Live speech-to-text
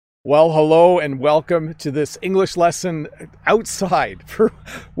Well, hello and welcome to this English lesson outside.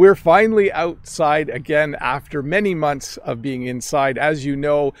 We're finally outside again after many months of being inside. As you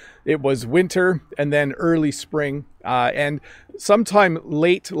know, it was winter and then early spring. And sometime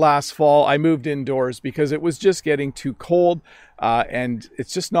late last fall, I moved indoors because it was just getting too cold. And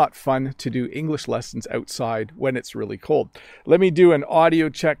it's just not fun to do English lessons outside when it's really cold. Let me do an audio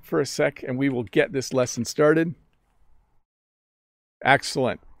check for a sec and we will get this lesson started.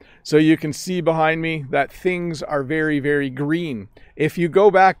 Excellent. So you can see behind me that things are very, very green. If you go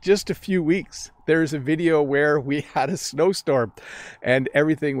back just a few weeks, there's a video where we had a snowstorm and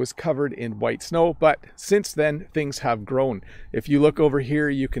everything was covered in white snow. But since then, things have grown. If you look over here,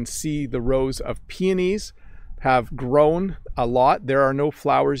 you can see the rows of peonies have grown a lot. There are no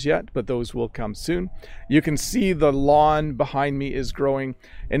flowers yet, but those will come soon. You can see the lawn behind me is growing.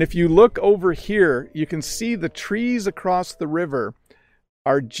 And if you look over here, you can see the trees across the river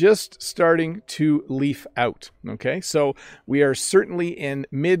are just starting to leaf out. Okay, so we are certainly in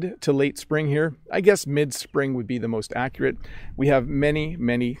mid to late spring here. I guess mid-spring would be the most accurate. We have many,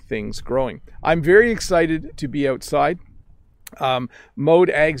 many things growing. I'm very excited to be outside.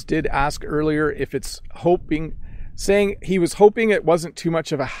 Mode Eggs did ask earlier if saying he was hoping it wasn't too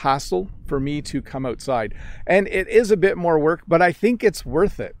much of a hassle for me to come outside. And it is a bit more work, but I think it's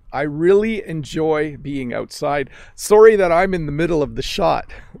worth it. I really enjoy being outside. Sorry that I'm in the middle of the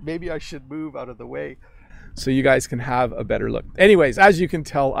shot. Maybe I should move out of the way so you guys can have a better look. Anyways, as you can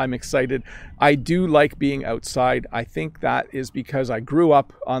tell, I'm excited. I do like being outside. I think that is because I grew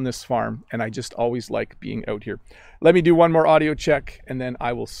up on this farm and I just always like being out here. Let me do one more audio check and then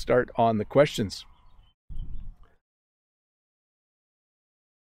I will start on the questions.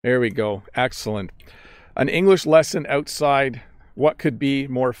 There we go. Excellent. An English lesson outside. What could be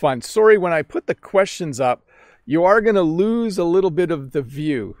more fun? Sorry, when I put the questions up, you are going to lose a little bit of the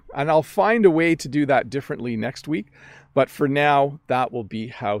view. And I'll find a way to do that differently next week. But for now, that will be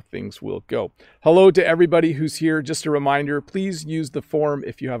how things will go. Hello to everybody who's here. Just a reminder, please use the forum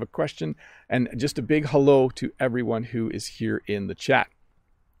if you have a question. And just a big hello to everyone who is here in the chat.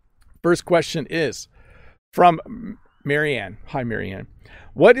 First question is from Marianne. Hi, Marianne.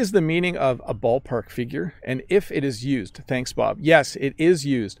 What is the meaning of a ballpark figure and if it is used? Thanks, Bob. Yes, it is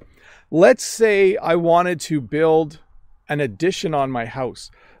used. Let's say I wanted to build an addition on my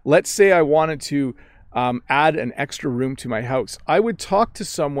house. Let's say I wanted to add an extra room to my house. I would talk to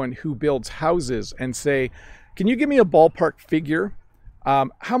someone who builds houses and say, can you give me a ballpark figure?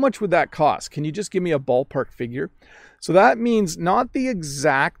 How much would that cost? Can you just give me a ballpark figure? So that means not the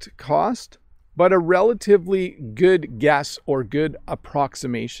exact cost, but a relatively good guess or good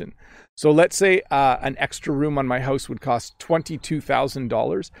approximation. So let's say an extra room on my house would cost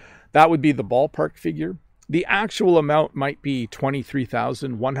 $22,000. That would be the ballpark figure. The actual amount might be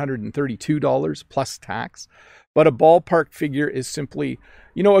 $23,132 plus tax. But a ballpark figure is simply,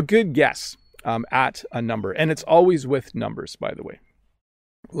 a good guess at a number. And it's always with numbers, by the way.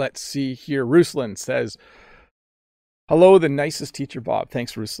 Let's see here. Ruslan says, hello, the nicest teacher, Bob.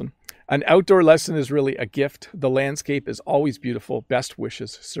 Thanks, Ruslan. An outdoor lesson is really a gift. The landscape is always beautiful. Best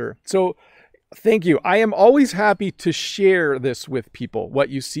wishes, sir. So thank you. I am always happy to share this with people, what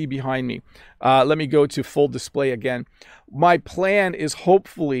you see behind me. Let me go to full display again. My plan is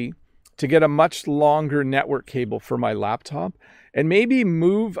hopefully to get a much longer network cable for my laptop and maybe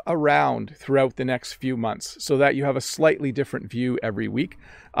move around throughout the next few months so that you have a slightly different view every week.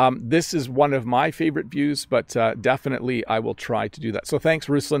 This is one of my favorite views, but definitely I will try to do that. So thanks,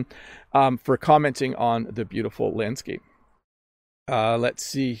 Ruslan, for commenting on the beautiful landscape. Let's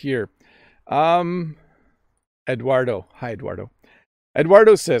see here. Eduardo. Hi, Eduardo.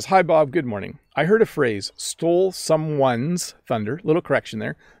 Eduardo says, hi, Bob. Good morning. I heard a phrase, stole someone's thunder. Little correction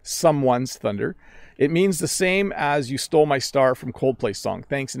there. Someone's thunder. It means the same as you stole my star from Coldplay song.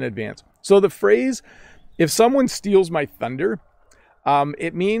 Thanks in advance. So the phrase, if someone steals my thunder,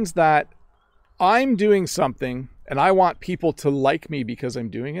 it means that I'm doing something and I want people to like me because I'm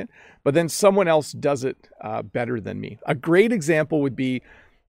doing it, but then someone else does it better than me. A great example would be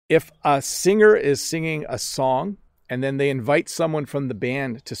if a singer is singing a song and then they invite someone from the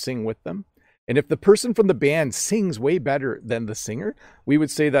band to sing with them. And if the person from the band sings way better than the singer, we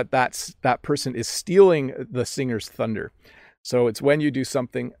would say that that person is stealing the singer's thunder. So it's when you do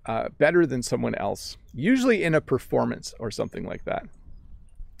something better than someone else, usually in a performance or something like that.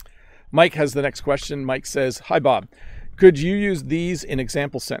 Mike has the next question. Mike says, hi, Bob. Could you use these in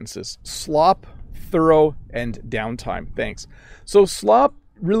example sentences? Slop, thorough, and downtime. Thanks. So slop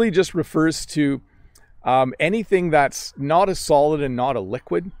really just refers to anything that's not a solid and not a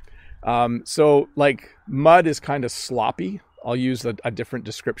liquid. So like mud is kind of sloppy. I'll use a different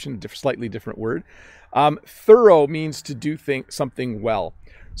description, slightly different word. Thorough means to do something well.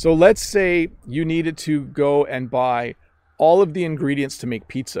 So let's say you needed to go and buy all of the ingredients to make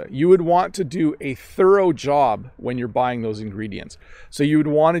pizza. You would want to do a thorough job when you're buying those ingredients. So you would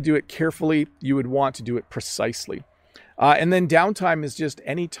want to do it carefully. You would want to do it precisely. And then downtime is just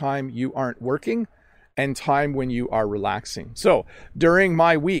any time you aren't working and time when you are relaxing. So during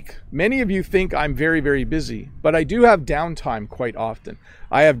my week, many of you think I'm very, very busy, but I do have downtime quite often.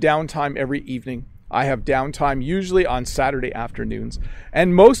 I have downtime every evening. I have downtime usually on Saturday afternoons,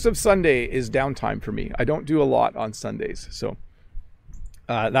 and most of Sunday is downtime for me. I don't do a lot on Sundays. So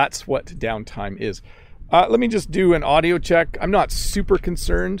that's what downtime is. Let me just do an audio check. I'm not super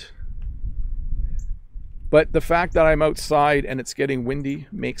concerned, but the fact that I'm outside and it's getting windy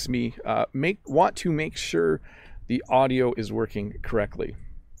makes me want to make sure the audio is working correctly.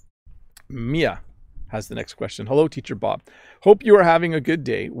 Mia has the next question. Hello, Teacher Bob. Hope you are having a good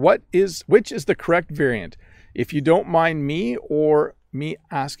day. Which is the correct variant? If you don't mind me or me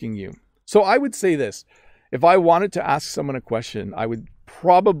asking you. So I would say this. If I wanted to ask someone a question, I would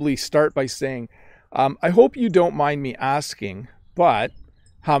probably start by saying, I hope you don't mind me asking, but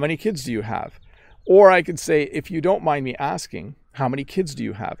how many kids do you have? Or I could say, if you don't mind me asking, how many kids do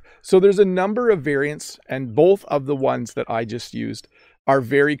you have? So there's a number of variants, and both of the ones that I just used are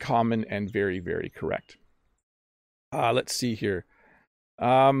very common and very, very correct. Let's see here.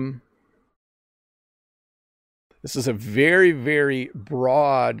 This is a very, very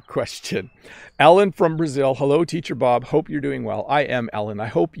broad question. Ellen from Brazil. Hello, Teacher Bob. Hope you're doing well. I am Ellen. I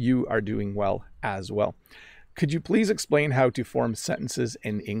hope you are doing well as well. Could you please explain how to form sentences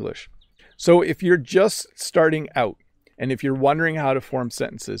in English? So if you're just starting out and if you're wondering how to form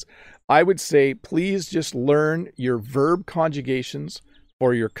sentences, I would say please just learn your verb conjugations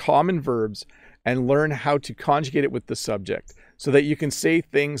or your common verbs and learn how to conjugate it with the subject so that you can say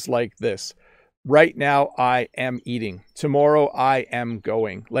things like this. Right now, I am eating. Tomorrow, I am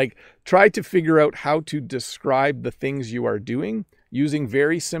going. Like, try to figure out how to describe the things you are doing using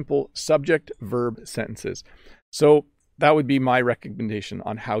very simple subject-verb sentences. So that would be my recommendation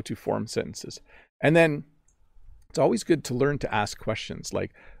on how to form sentences. And then it's always good to learn to ask questions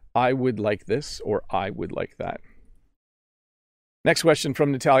like, I would like this or I would like that. Next question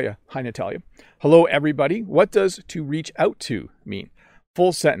from Natalia. Hi, Natalia. Hello, everybody. What does to reach out to mean?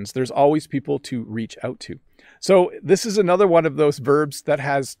 Full sentence. There's always people to reach out to. So this is another one of those verbs that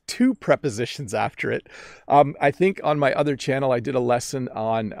has two prepositions after it. I think on my other channel, I did a lesson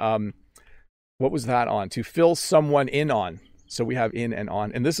on, what was that on? To fill someone in on. So we have in and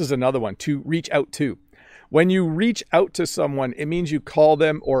on. And this is another one, to reach out to. When you reach out to someone, it means you call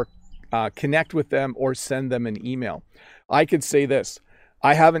them or connect with them or send them an email. I could say this.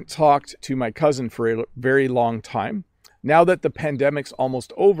 I haven't talked to my cousin for a very long time. Now that the pandemic's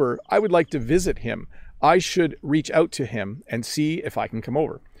almost over, I would like to visit him. I should reach out to him and see if I can come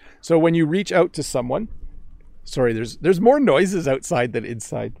over. So when you reach out to someone, sorry, there's more noises outside than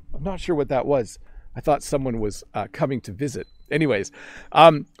inside. I'm not sure what that was. I thought someone was coming to visit. Anyways,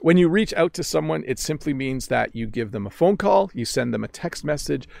 when you reach out to someone, it simply means that you give them a phone call, you send them a text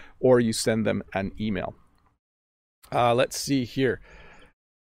message, or you send them an email. Let's see here.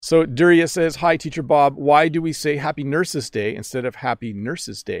 So Duria says, hi, Teacher Bob. Why do we say Happy Nurses Day instead of Happy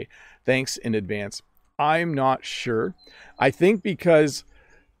Nurses Day? Thanks in advance. I'm not sure. I think because,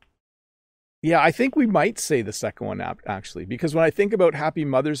 I think we might say the second one actually, because when I think about Happy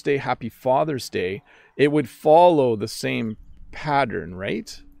Mother's Day, Happy Father's Day, it would follow the same pattern,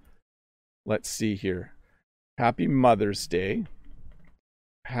 right? Let's see here. Happy Mother's Day.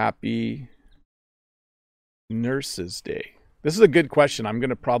 Happy Nurses Day. This is a good question. I'm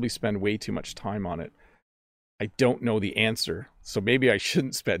going to probably spend way too much time on it. I don't know the answer, so maybe I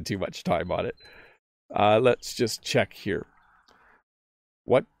shouldn't spend too much time on it. Let's just check here.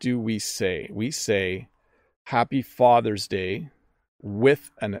 What do we say? We say Happy Father's Day with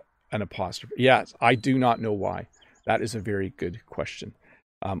an apostrophe. Yes, I do not know why. That is a very good question.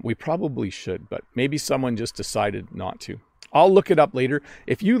 We probably should, but maybe someone just decided not to. I'll look it up later.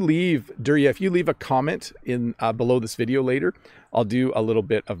 If you leave, Duria, if you leave a comment in below this video later, I'll do a little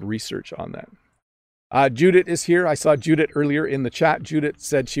bit of research on that. Judith is here. I saw Judith earlier in the chat. Judith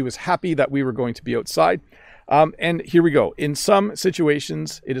said she was happy that we were going to be outside. And here we go. In some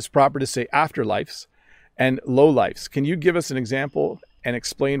situations, it is proper to say afterlives and lowlifes. Can you give us an example and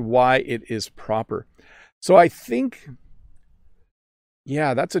explain why it is proper? So I think,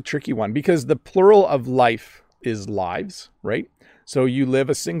 that's a tricky one because the plural of life is lives, right? So you live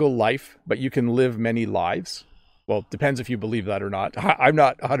a single life, but you can live many lives. Well, depends if you believe that or not. I'm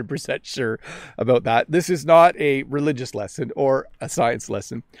not 100% sure about that. This is not a religious lesson or a science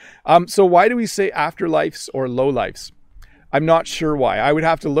lesson. So why do we say afterlives or lowlifes? I'm not sure why. I would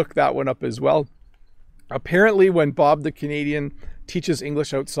have to look that one up as well. Apparently, when Bob the Canadian teaches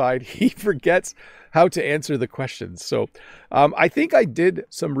English outside, he forgets how to answer the questions. So I think I did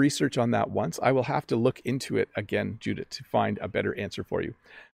some research on that once. I will have to look into it again, Judith, to find a better answer for you.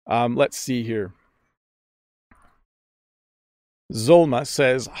 Let's see here. Zolma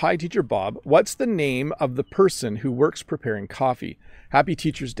says, hi, Teacher Bob. What's the name of the person who works preparing coffee? Happy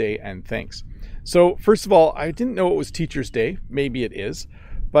Teacher's Day and thanks. So first of all, I didn't know it was Teacher's Day. Maybe it is.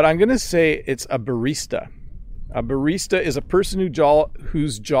 But I'm going to say it's a barista. A barista is a person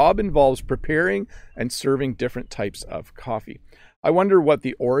whose job involves preparing and serving different types of coffee. I wonder what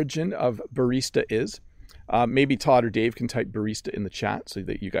the origin of barista is. Maybe Todd or Dave can type barista in the chat so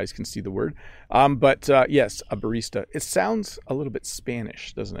that you guys can see the word. But yes, a barista. It sounds a little bit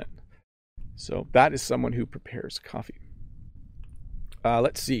Spanish, doesn't it? So that is someone who prepares coffee.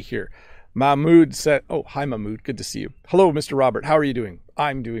 Let's see here. Mahmoud said, oh, hi, Mahmoud. Good to see you. Hello, Mr. Robert. How are you doing?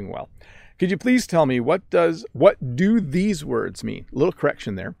 I'm doing well. Could you please tell me what do these words mean? A little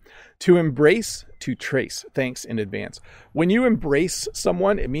correction there. To embrace, to trace. Thanks in advance. When you embrace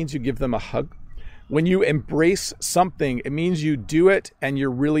someone, it means you give them a hug. When you embrace something, it means you do it and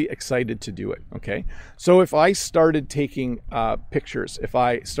you're really excited to do it, okay? So if I started taking pictures, if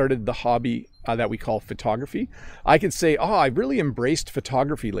I started the hobby that we call photography, I could say, oh, I really embraced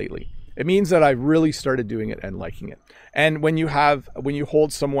photography lately. It means that I've really started doing it and liking it. And when you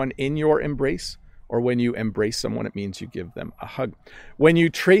hold someone in your embrace, or when you embrace someone, it means you give them a hug. When you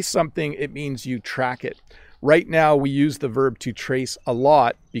trace something, it means you track it. Right now, we use the verb to trace a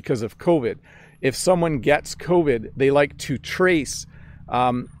lot because of COVID. If someone gets COVID, they like to trace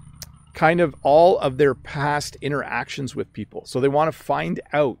kind of all of their past interactions with people. So they want to find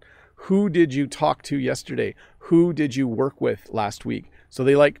out, who did you talk to yesterday? Who did you work with last week? So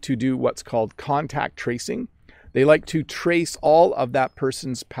they like to do what's called contact tracing. They like to trace all of that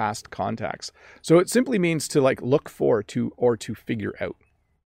person's past contacts. So it simply means to like look for or to figure out.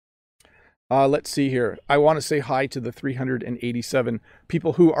 Let's see here. I want to say hi to the 387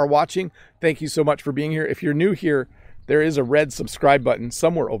 people who are watching. Thank you so much for being here. If you're new here, there is a red subscribe button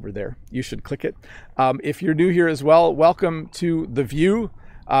somewhere over there. You should click it. If you're new here as well, welcome to The View.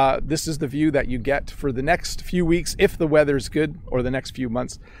 This is the view that you get for the next few weeks, if the weather's good, or the next few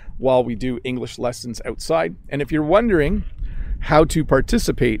months while we do English lessons outside. And if you're wondering how to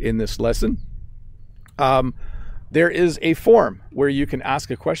participate in this lesson, there is a form where you can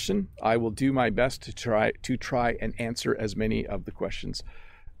ask a question. I will do my best to try and answer as many of the questions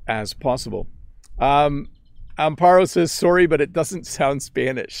as possible. Amparo says, sorry, but it doesn't sound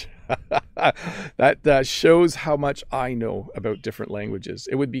Spanish. That shows how much I know about different languages.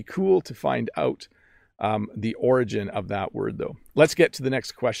 It would be cool to find out the origin of that word, though. Let's get to the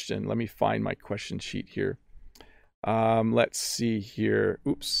next question. Let me find my question sheet here. Let's see here.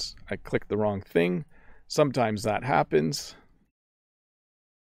 Oops, I clicked the wrong thing. Sometimes that happens.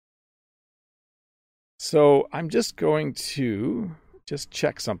 So I'm just going to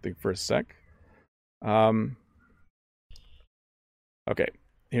check something for a sec. Okay,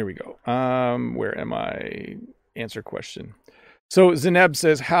 here we go. Where am I? Answer question. So Zeneb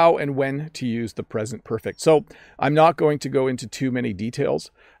says how and when to use the present perfect. So I'm not going to go into too many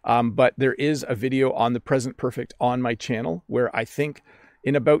details, but there is a video on the present perfect on my channel where I think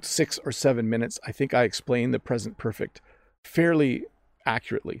in about 6 or 7 minutes, I think I explain the present perfect fairly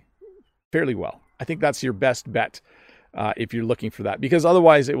accurately, fairly well. I think that's your best bet if you're looking for that, because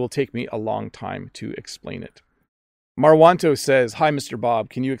otherwise it will take me a long time to explain it. Marwanto says, hi, Mr.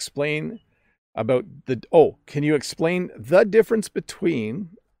 Bob. Can you explain the difference between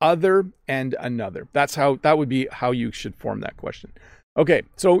other and another? That would be how you should form that question. Okay,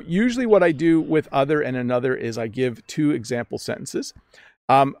 so usually what I do with other and another is I give 2 example sentences.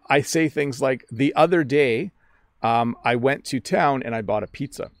 I say things like, the other day, I went to town and I bought a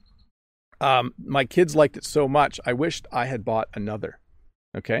pizza. My kids liked it so much, I wished I had bought another.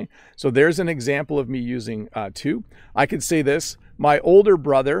 Okay, so there's an example of me using 2. I could say this: my older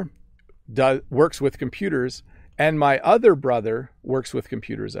brother works with computers, and my other brother works with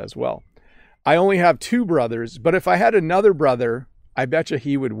computers as well. I only have 2 brothers, but if I had another brother, I betcha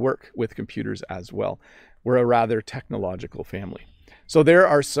he would work with computers as well. We're a rather technological family. So there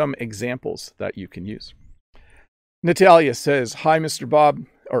are some examples that you can use. Natalia says, hi, Mr.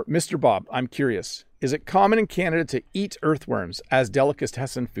 Bob, I'm curious. Is it common in Canada to eat earthworms as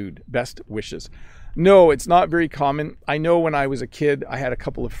delicatessen food? Best wishes. No, it's not very common. I know when I was a kid, I had a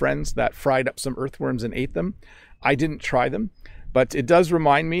couple of friends that fried up some earthworms and ate them. I didn't try them, but it does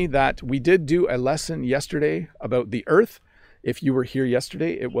remind me that we did do a lesson yesterday about the earth. If you were here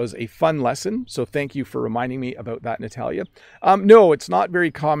yesterday, it was a fun lesson. So thank you for reminding me about that, Natalia. No, it's not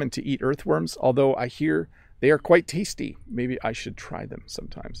very common to eat earthworms, although I hear they are quite tasty. Maybe I should try them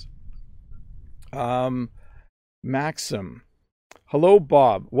sometimes. Maxim. Hello,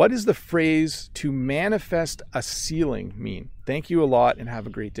 Bob. What does the phrase "to manifest a ceiling" mean? Thank you a lot and have a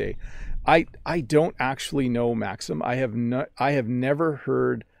great day. I don't actually know, Maxim. I have never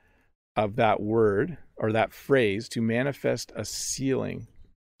heard of that word or that phrase, to manifest a ceiling.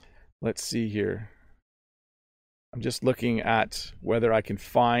 Let's see here. I'm just looking at whether I can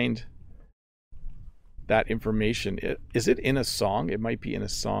find that information. Is it in a song? It might be in a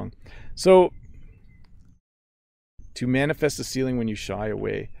song. So, to manifest a ceiling when you shy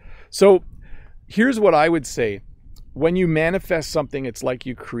away. So here's what I would say. When you manifest something, it's like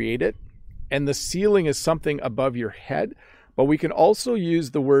you create it, and the ceiling is something above your head, but we can also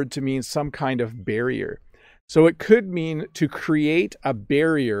use the word to mean some kind of barrier. So it could mean to create a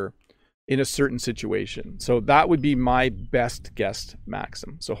barrier in a certain situation. So that would be my best guess,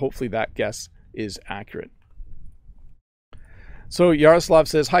 Maxim. So hopefully that guess is accurate. So Yaroslav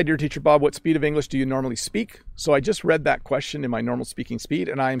says, hi, dear teacher Bob, what speed of English do you normally speak? So I just read that question in my normal speaking speed,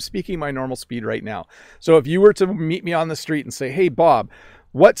 and I am speaking my normal speed right now. So if you were to meet me on the street and say, hey, Bob,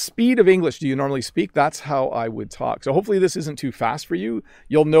 what speed of English do you normally speak? That's how I would talk. So hopefully this isn't too fast for you.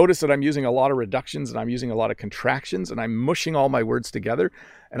 You'll notice that I'm using a lot of reductions and I'm using a lot of contractions and I'm mushing all my words together.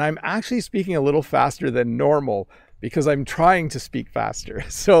 And I'm actually speaking a little faster than normal because I'm trying to speak faster.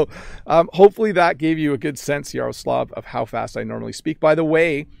 So hopefully that gave you a good sense, Yaroslav, of how fast I normally speak. By the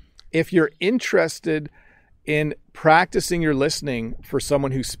way, if you're interested in practicing your listening for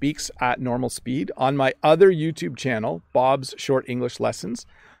someone who speaks at normal speed, on my other YouTube channel, Bob's Short English Lessons,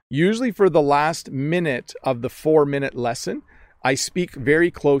 usually for the last minute of the 4-minute lesson, I speak very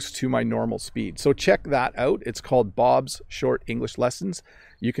close to my normal speed. So check that out. It's called Bob's Short English Lessons.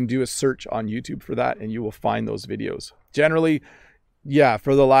 You can do a search on YouTube for that and you will find those videos. Generally, yeah,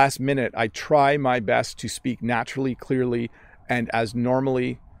 for the last minute, I try my best to speak naturally, clearly, and as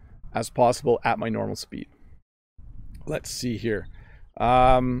normally as possible at my normal speed. Let's see here.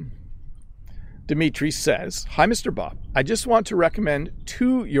 Dimitri says, hi, Mr. Bob. I just want to recommend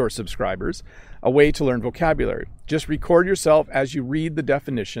to your subscribers a way to learn vocabulary. Just record yourself as you read the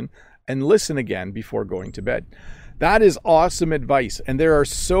definition and listen again before going to bed. That is awesome advice. And there are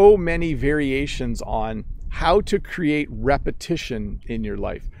so many variations on how to create repetition in your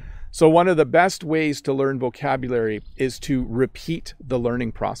life. So one of the best ways to learn vocabulary is to repeat the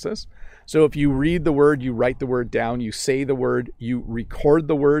learning process. So if you read the word, you write the word down, you say the word, you record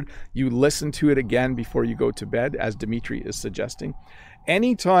the word, you listen to it again before you go to bed, as Dimitri is suggesting.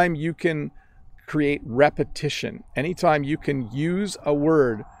 Anytime you can create repetition, anytime you can use a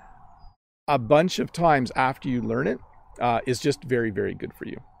word a bunch of times after you learn it, is just very, very good for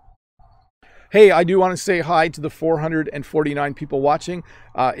you. Hey, I do want to say hi to the 449 people watching.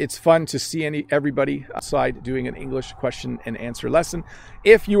 It's fun to see everybody outside doing an English question and answer lesson.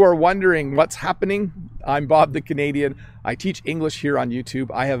 If you are wondering what's happening, I'm Bob the Canadian. I teach English here on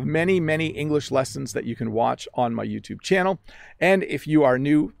YouTube. I have many, many English lessons that you can watch on my YouTube channel. And if you are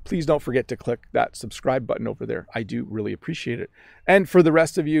new, please don't forget to click that subscribe button over there. I do really appreciate it. And for the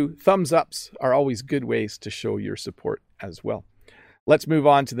rest of you, thumbs ups are always good ways to show your support as well. Let's move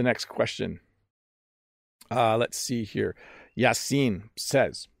on to the next question. Let's see here. Yassine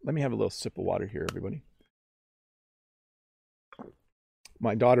says, let me have a little sip of water here, everybody.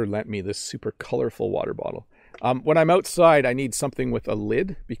 My daughter lent me this super colorful water bottle. When I'm outside, I need something with a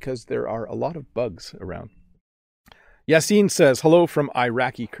lid because there are a lot of bugs around. Yassine says, hello from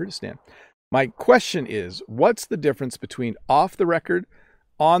Iraqi Kurdistan. My question is, what's the difference between off the record,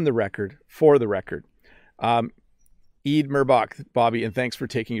 on the record, for the record? Eid Murbach, Bobby, and thanks for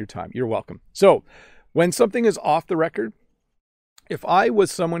taking your time. You're welcome. So, when something is off the record, if I was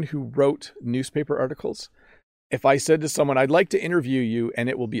someone who wrote newspaper articles, if I said to someone, I'd like to interview you and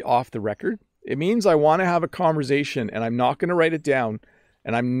it will be off the record, it means I want to have a conversation and I'm not going to write it down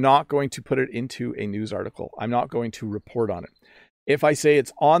and I'm not going to put it into a news article. I'm not going to report on it. If I say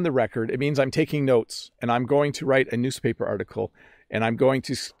it's on the record, it means I'm taking notes and I'm going to write a newspaper article and I'm going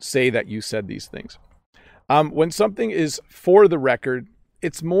to say that you said these things. When something is for the record,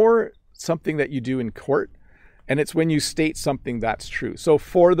 it's more something that you do in court, and it's when you state something that's true. So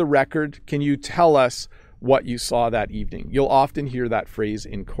for the record, can you tell us what you saw that evening. You'll often hear that phrase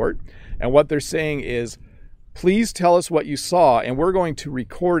in court. And what they're saying is, please tell us what you saw, and we're going to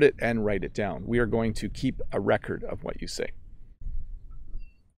record it and write it down. We are going to keep a record of what you say.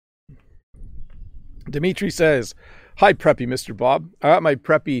 Dimitri says, hi, Preppy Mr. Bob. I got my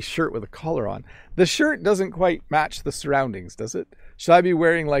Preppy shirt with a collar on. The shirt doesn't quite match the surroundings, does it? Should I be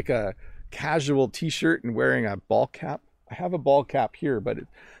wearing like a casual t-shirt and wearing a ball cap? I have a ball cap here, but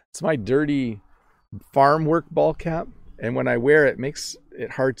it's my dirty farm work ball cap. And when I wear it, it makes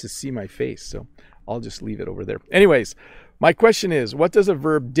it hard to see my face. So I'll just leave it over there. Anyways, my question is, what does a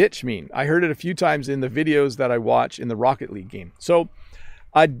verb ditch mean? I heard it a few times in the videos that I watch in the Rocket League game. So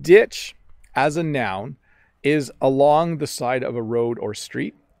a ditch as a noun is along the side of a road or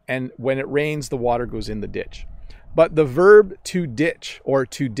street. And when it rains, the water goes in the ditch. But the verb to ditch, or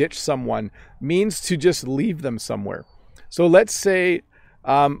to ditch someone, means to just leave them somewhere. So let's say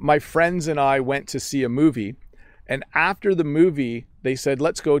my friends and I went to see a movie, and after the movie, they said,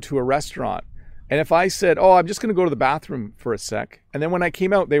 let's go to a restaurant. And if I said, oh, I'm just going to go to the bathroom for a sec, and then when I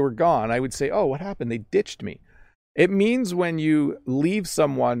came out, they were gone, I would say, oh, what happened? They ditched me. It means when you leave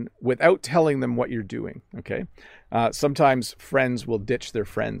someone without telling them what you're doing, okay? Sometimes friends will ditch their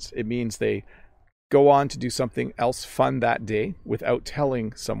friends. It means they go on to do something else fun that day without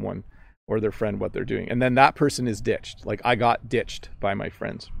telling someone or their friend what they're doing. And then that person is ditched. Like, I got ditched by my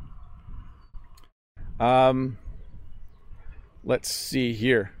friends. Let's see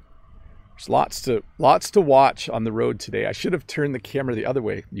here. There's lots to watch on the road today. I should have turned the camera the other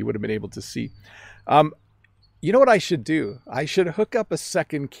way. You would have been able to see. You know what I should do? I should hook up a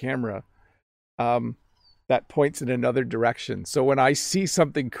second camera that points in another direction. So when I see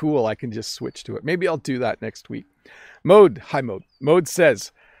something cool, I can just switch to it. Maybe I'll do that next week. Hi Mode. Mode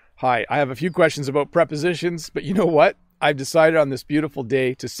says, hi, I have a few questions about prepositions, but you know what? I've decided on this beautiful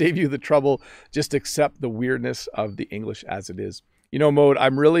day to save you the trouble, just accept the weirdness of the English as it is. You know, Mode,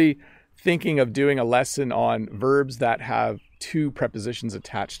 I'm really thinking of doing a lesson on verbs that have two prepositions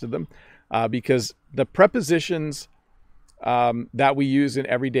attached to them, because the prepositions that we use in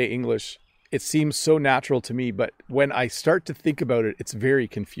everyday English, it seems so natural to me, but when I start to think about it, it's very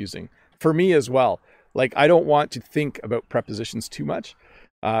confusing for me as well. Like, I don't want to think about prepositions too much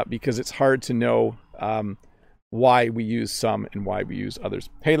because it's hard to know why we use some and why we use others.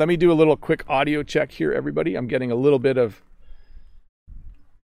 Hey, let me do a little quick audio check here, everybody. I'm getting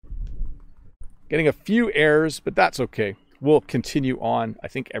a few errors, but that's okay. We'll continue on. I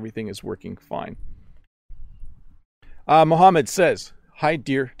think everything is working fine. Mohammed says, hi,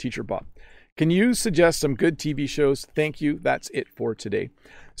 dear Teacher Bob. Can you suggest some good TV shows? Thank you. That's it for today.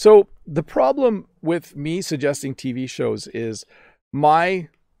 So the problem with me suggesting TV shows is my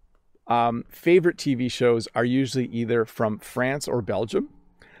favorite TV shows are usually either from France or Belgium.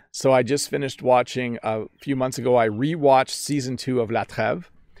 So I just finished watching a few months ago. I rewatched season 2 of La Trêve.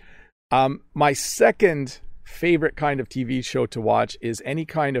 My second favorite kind of TV show to watch is any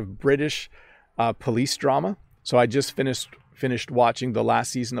kind of British police drama. So I just finished watching the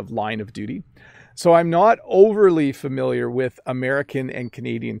last season of Line of Duty. So I'm not overly familiar with American and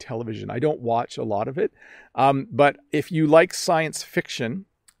Canadian television. I don't watch a lot of it. But if you like science fiction,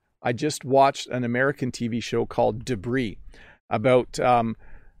 I just watched an American TV show called Debris about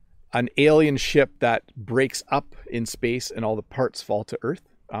an alien ship that breaks up in space and all the parts fall to Earth.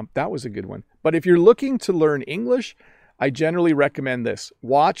 That was a good one. But if you're looking to learn English, I generally recommend this.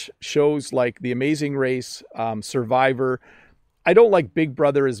 Watch shows like The Amazing Race, Survivor. I don't like Big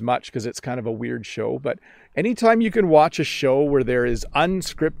Brother as much because it's kind of a weird show, but anytime you can watch a show where there is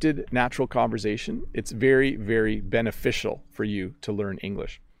unscripted natural conversation, it's very, very beneficial for you to learn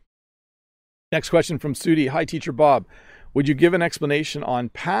English. Next question from Sudi. Hi, Teacher Bob. Would you give an explanation on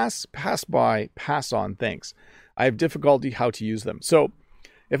pass, pass by, pass on? Thanks. I have difficulty how to use them. So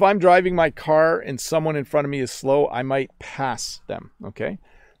if I'm driving my car and someone in front of me is slow, I might pass them, okay?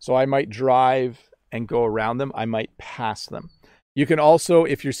 So I might drive and go around them. I might pass them. You can also,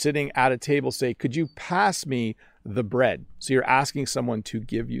 if you're sitting at a table, say, could you pass me the bread? So you're asking someone to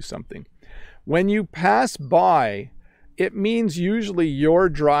give you something. When you pass by, it means usually you're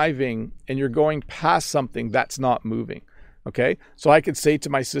driving and you're going past something that's not moving, okay? So I could say to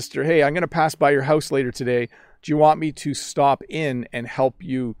my sister, hey, I'm going to pass by your house later today. Do you want me to stop in and help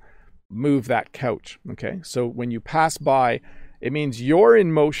you move that couch? Okay, so when you pass by, it means you're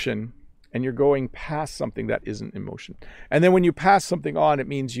in motion and you're going past something that isn't in motion. And then when you pass something on, it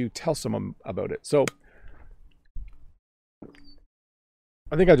means you tell someone about it. So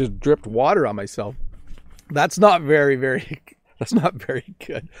I think I just dripped water on myself. That's not very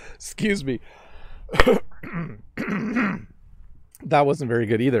good. Excuse me. That wasn't very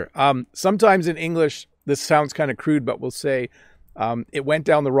good either. Sometimes in English, this sounds kind of crude, but we'll say it went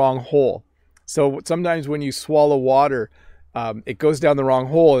down the wrong hole. So sometimes when you swallow water, it goes down the wrong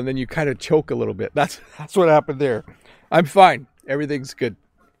hole and then you kind of choke a little bit. That's what happened there. I'm fine. Everything's good.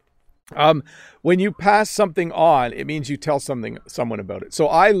 When you pass something on, it means you tell someone about it. So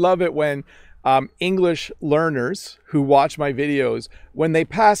I love it when English learners who watch my videos, when they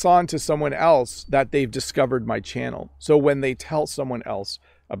pass on to someone else that they've discovered my channel. So when they tell someone else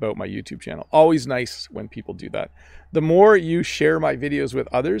about my YouTube channel, always nice when people do that. The more you share my videos with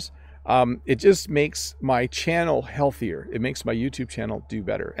others, it just makes my channel healthier. It makes my YouTube channel do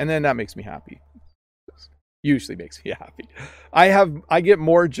better. And then that makes me happy. Usually makes me happy. I get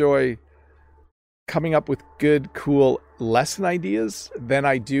more joy coming up with good, cool lesson ideas than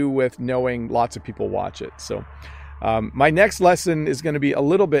I do with knowing lots of people watch it. So my next lesson is going to be a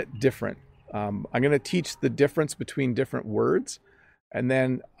little bit different. I'm going to teach the difference between different words, and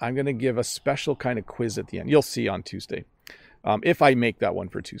then I'm going to give a special kind of quiz at the end. You'll see on Tuesday. If I make that one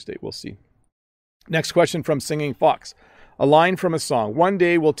for Tuesday, we'll see. Next question from Singing Fox. A line from a song. One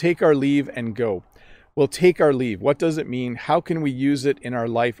day we'll take our leave and go. We'll take our leave. What does it mean? How can we use it in our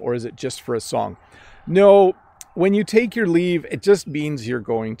life, or is it just for a song? No, when you take your leave, it just means you're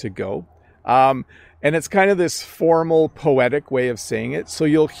going to go. And it's kind of this formal, poetic way of saying it. So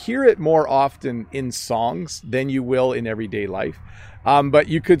you'll hear it more often in songs than you will in everyday life. But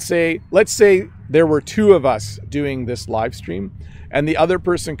you could say, let's say there were two of us doing this live stream, and the other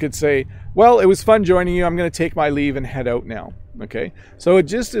person could say, well, it was fun joining you. I'm going to take my leave and head out now. Okay. So it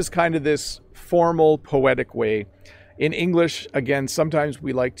just is kind of this formal, poetic way. In English, again, sometimes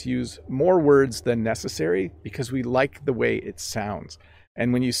we like to use more words than necessary because we like the way it sounds.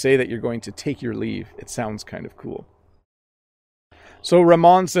 And when you say that you're going to take your leave, it sounds kind of cool. So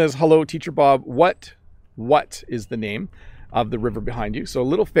Ramon says, hello, Teacher Bob. What is the name of the river behind you? So a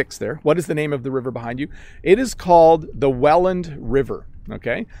little fix there. What is the name of the river behind you? It is called the Welland River.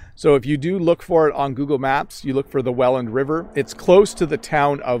 Okay. So if you do look for it on Google Maps, you look for the Welland River. It's close to the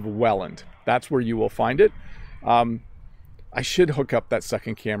town of Welland. That's where you will find it. I should hook up that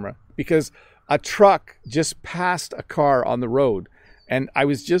second camera because a truck just passed a car on the road. And I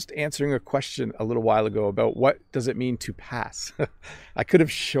was just answering a question a little while ago about what does it mean to pass? I could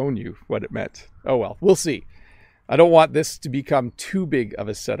have shown you what it meant. Oh, well, we'll see. I don't want this to become too big of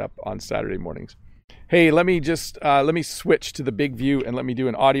a setup on Saturday mornings. Hey, let me switch to the big view and let me do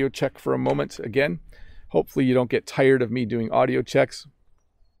an audio check for a moment again. Hopefully you don't get tired of me doing audio checks.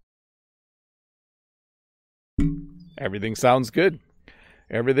 Everything sounds good.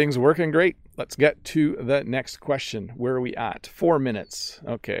 Everything's working great. Let's get to the next question. Where are we at? 4 minutes.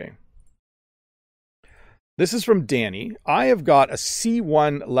 Okay. This is from Danny. I have got a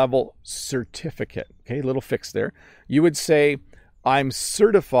C1 level certificate. Okay, little fix there. You would say, I'm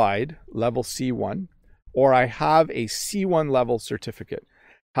certified level C1, or I have a C1 level certificate.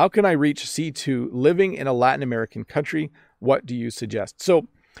 How can I reach C2 living in a Latin American country? What do you suggest? So,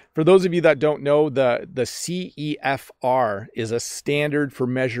 for those of you that don't know, the CEFR is a standard for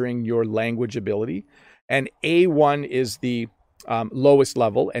measuring your language ability, and A1 is the lowest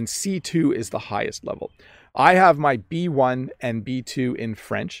level, and C2 is the highest level. I have my B1 and B2 in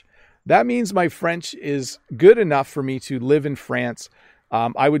French. That means my French is good enough for me to live in France.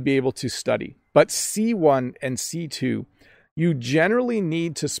 I would be able to study. But C1 and C2, you generally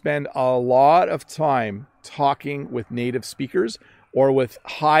need to spend a lot of time talking with native speakers or with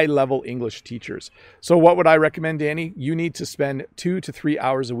high-level English teachers. So what would I recommend, Danny? You need to spend 2 to 3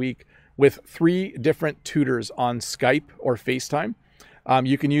 hours a week with 3 different tutors on Skype or FaceTime.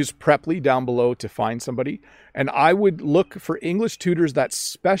 You can use Preply down below to find somebody. And I would look for English tutors that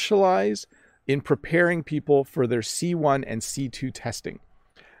specialize in preparing people for their C1 and C2 testing.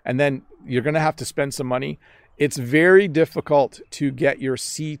 And then you're going to have to spend some money. It's very difficult to get your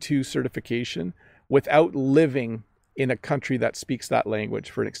C2 certification without living in a country that speaks that language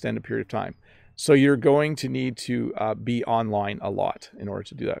for an extended period of time. So you're going to need to be online a lot in order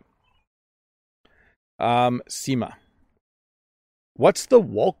to do that. Seema. What's the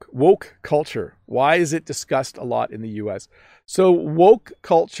woke culture? Why is it discussed a lot in the US? So woke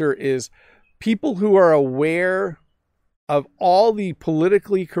culture is people who are aware of all the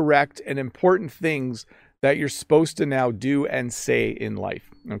politically correct and important things that you're supposed to now do and say in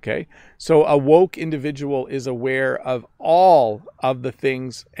life, okay? So a woke individual is aware of all of the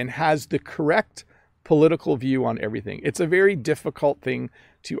things and has the correct political view on everything. It's a very difficult thing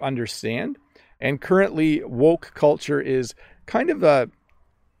to understand. And currently, woke culture is kind of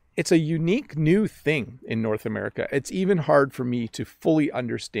it's a unique new thing in North America. It's even hard for me to fully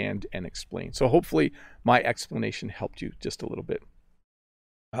understand and explain. So hopefully my explanation helped you just a little bit.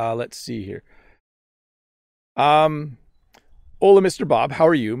 Let's see here. Hola, Mr. Bob. How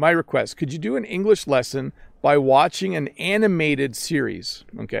are you? My request, could you do an English lesson by watching an animated series?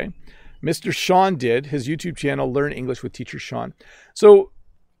 Okay. Mr. Sean did. His YouTube channel, Learn English with Teacher Sean. So,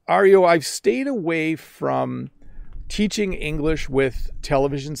 Ario, I've stayed away from teaching English with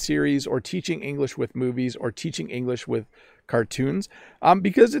television series or teaching English with movies or teaching English with cartoons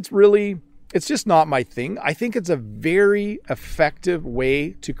because it's just not my thing. I think it's a very effective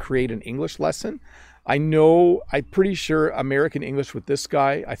way to create an English lesson. I'm pretty sure American English with this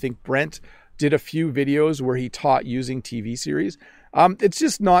guy, I think Brent did a few videos where he taught using TV series. It's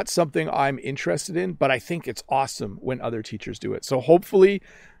just not something I'm interested in, but I think it's awesome when other teachers do it. So hopefully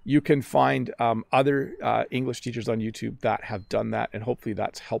you can find other English teachers on YouTube that have done that, and hopefully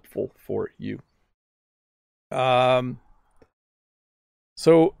that's helpful for you.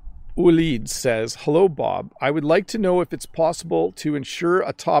 So Ulid says, hello, Bob. I would like to know if it's possible to ensure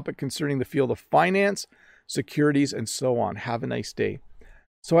a topic concerning the field of finance, securities, and so on. Have a nice day.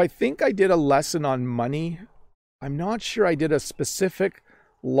 So I think I did a lesson on money. I'm not sure I did a specific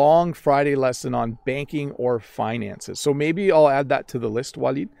long Friday lesson on banking or finances. So maybe I'll add that to the list,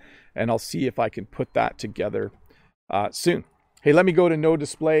 Walid, and I'll see if I can put that together soon. Hey, let me go to no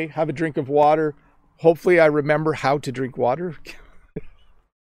display, have a drink of water. Hopefully I remember how to drink water.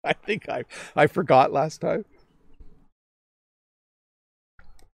 I think I forgot last time.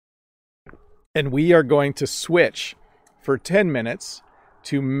 And we are going to switch for 10 minutes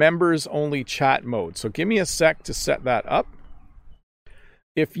to members only chat mode. So give me a sec to set that up.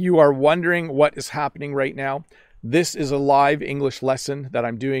 If you are wondering what is happening right now, this is a live English lesson that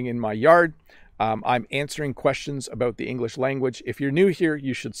I'm doing in my yard. I'm answering questions about the English language. If you're new here,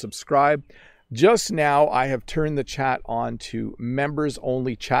 you should subscribe. Just now, I have turned the chat on to members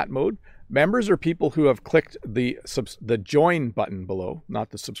only chat mode. Members are people who have clicked the join button below,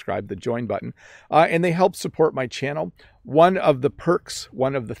 not the subscribe, the join button, and they help support my channel. One of the perks,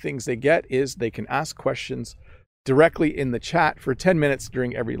 one of the things they get is they can ask questions directly in the chat for 10 minutes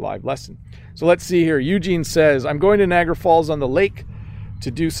during every live lesson. So let's see here. Eugene says, I'm going to Niagara Falls on the lake to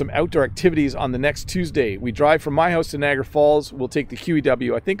do some outdoor activities on the next Tuesday. We drive from my house to Niagara Falls. We'll take the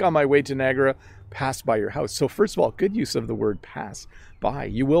QEW. I think on my way to Niagara, pass by your house. So first of all, good use of the word pass by.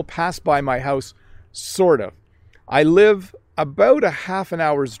 You will pass by my house, sort of. I live about a half an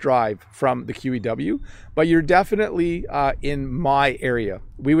hour's drive from the QEW, but you're definitely in my area.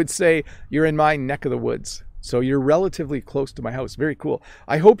 We would say you're in my neck of the woods. So you're relatively close to my house. Very cool.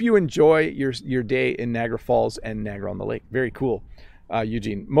 I hope you enjoy your day in Niagara Falls and Niagara-on-the-Lake. Very cool.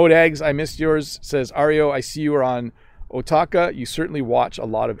 Eugene. Modags, I missed yours, says Ario, I see you are on Otaka. You certainly watch a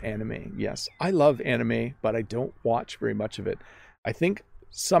lot of anime. Yes, I love anime, but I don't watch very much of it. I think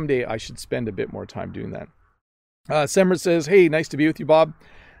someday I should spend a bit more time doing that. Semra says, hey, nice to be with you, Bob.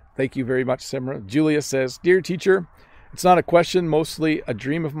 Thank you very much, Semra. Julia says, dear teacher, it's not a question, mostly a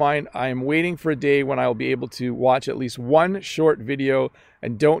dream of mine. I am waiting for a day when I will be able to watch at least one short video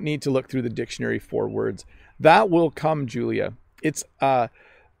and don't need to look through the dictionary for words. That will come, Julia. It's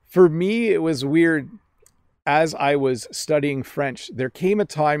for me, it was weird. As I was studying French, there came a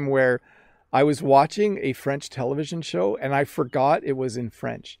time where I was watching a French television show and I forgot it was in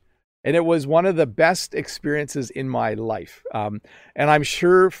French. And it was one of the best experiences in my life. And I'm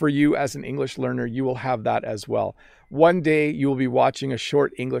sure for you as an English learner, you will have that as well. One day you will be watching a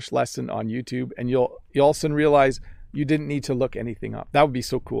short English lesson on YouTube and you'll all of a sudden realize you didn't need to look anything up. That would be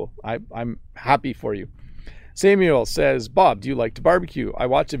so cool. I'm happy for you. Samuel says, Bob, do you like to barbecue? I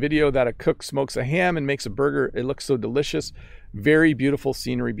watched a video that a cook smokes a ham and makes a burger. It looks so delicious. Very beautiful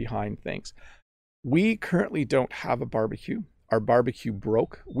scenery behind. Thanks. We currently don't have a barbecue. Our barbecue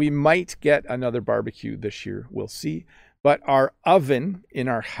broke. We might get another barbecue this year. We'll see. But our oven in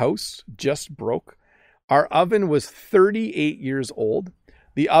our house just broke. Our oven was 38 years old.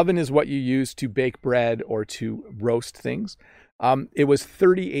 The oven is what you use to bake bread or to roast things. It was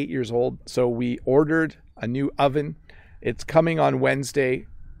 38 years old. So we ordered a new oven. It's coming on Wednesday.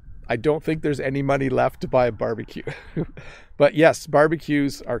 I don't think there's any money left to buy a barbecue. But yes,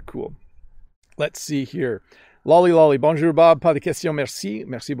 barbecues are cool. Let's see here. Lolly Lolly, bonjour Bob, pas de question, merci.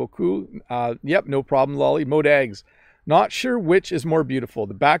 Merci beaucoup. Yep, no problem, Lolly. Modags, not sure which is more beautiful,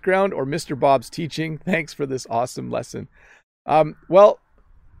 the background or Mr. Bob's teaching. Thanks for this awesome lesson. Well,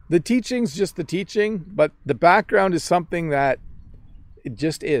 the teaching's just the teaching, but the background is something that it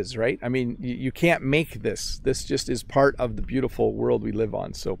just is, right? I mean, you can't make this. This just is part of the beautiful world we live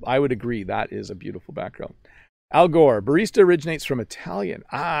on. So I would agree that is a beautiful background. Al Gore, barista originates from Italian.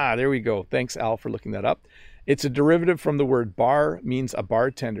 Ah, there we go. Thanks, Al, for looking that up. It's a derivative from the word bar, means a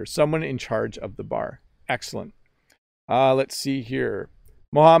bartender, someone in charge of the bar. Excellent. Let's see here.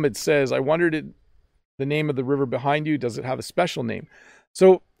 Mohammed says, I wondered the name of the river behind you, does it have a special name?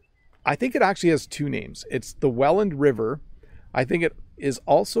 So I think it actually has two names. It's the Welland River. I think it is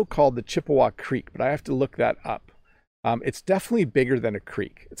also called the Chippewa Creek, but I have to look that up. It's definitely bigger than a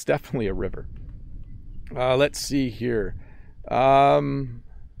creek. It's definitely a river. Let's see here.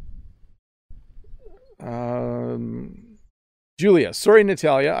 Julia, sorry,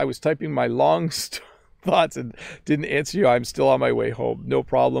 Natalia. I was typing my long thoughts and didn't answer you. I'm still on my way home. No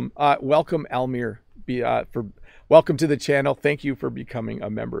problem. Welcome, Almir. Welcome to the channel. Thank you for becoming a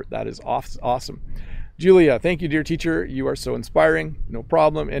member. That is awesome. Julia, thank you, dear teacher. You are so inspiring. No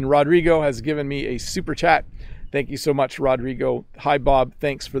problem. And Rodrigo has given me a super chat. Thank you so much, Rodrigo. Hi, Bob.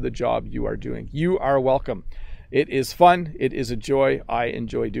 Thanks for the job you are doing. You are welcome. It is fun. It is a joy. I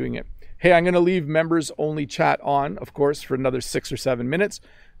enjoy doing it. Hey, I'm going to leave members only chat on, of course, for another 6 or 7 minutes,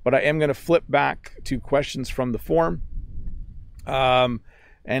 but I am going to flip back to questions from the forum and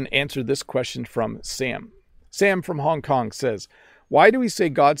answer this question from Sam. Sam from Hong Kong says, why do we say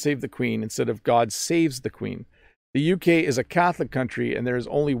God save the Queen instead of God saves the Queen? The UK is a Catholic country and there is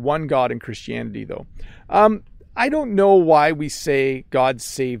only one God in Christianity, though. I don't know why we say God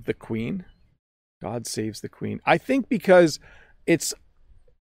save the Queen. God saves the Queen. I think because it's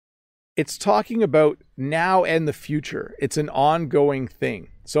talking about now and the future. It's an ongoing thing.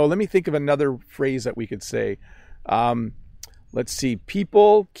 So let me think of another phrase that we could say. Let's see.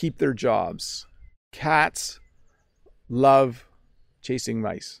 People keep their jobs. Cats love chasing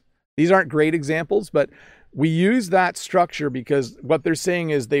mice. These aren't great examples, but we use that structure because what they're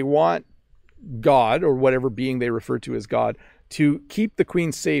saying is they want God, or whatever being they refer to as God, to keep the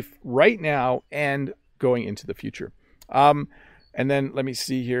Queen safe right now and going into the future. And then let me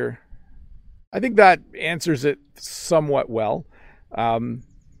see here. I think that answers it somewhat well.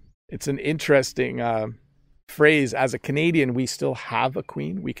 It's an interesting phrase. As a Canadian, we still have a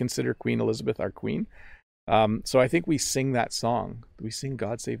queen. We consider Queen Elizabeth our queen. So I think we sing that song. We sing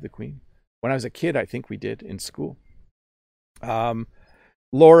God Save the Queen. When I was a kid, I think we did in school.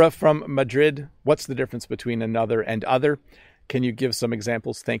 Laura from Madrid, what's the difference between another and other? Can you give some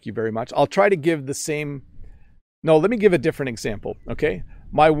examples? Thank you very much. I'll try to give the same. No, let me give a different example. Okay.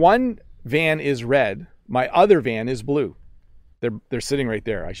 My one van is red. My other van is blue. They're sitting right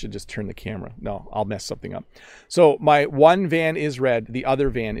there. I should just turn the camera. No, I'll mess something up. So my one van is red. The other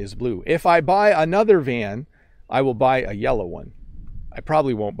van is blue. If I buy another van, I will buy a yellow one. I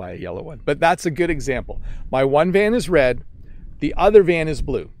probably won't buy a yellow one, but that's a good example. My one van is red. The other van is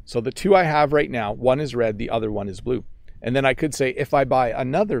blue. So the two I have right now, one is red. The other one is blue. And then I could say, if I buy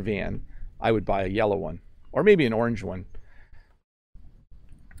another van, I would buy a yellow one or maybe an orange one.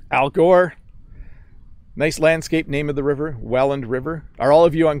 Al Gore. Nice landscape, name of the river, Welland River. Are all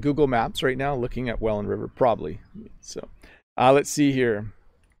of you on Google Maps right now looking at Welland River? Probably. So let's see here.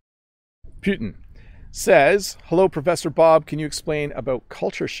 Putin says, hello, Professor Bob. Can you explain about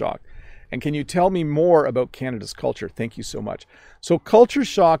culture shock? And can you tell me more about Canada's culture? Thank you so much. So culture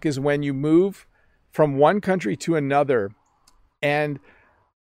shock is when you move from one country to another and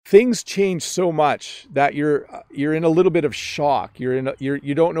things change so much that you're in a little bit of shock. You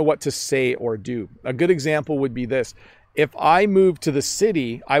don't know what to say or do. A good example would be this. If I moved to the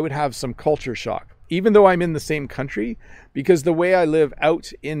city, I would have some culture shock, even though I'm in the same country, because the way I live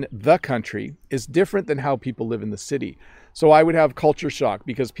out in the country is different than how people live in the city. So I would have culture shock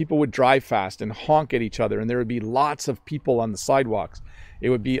because people would drive fast and honk at each other, and there would be lots of people on the sidewalks.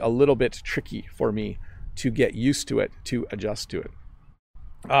 It would be a little bit tricky for me to get used to it, to adjust to it.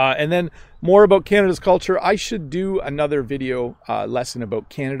 And then more about Canada's culture. I should do another video lesson about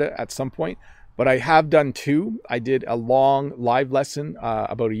Canada at some point, but I have done two. I did a long live lesson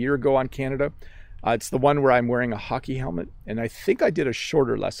about a year ago on Canada. It's the one where I'm wearing a hockey helmet, and I think I did a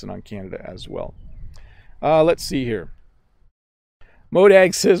shorter lesson on Canada as well. Let's see here.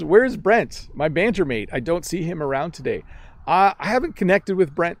 Modag says, where's Brent, my banter mate? I don't see him around today. I haven't connected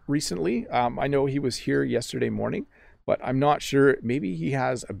with Brent recently. I know he was here yesterday morning, but I'm not sure. Maybe he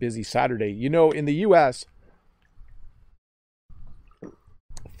has a busy Saturday. You know, in the U.S.,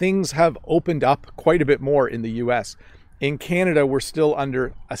 things have opened up quite a bit more in the U.S. In Canada, we're still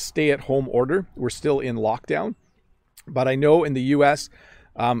under a stay-at-home order. We're still in lockdown. But I know in the U.S.,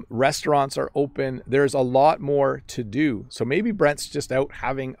 restaurants are open. There's a lot more to do. So maybe Brent's just out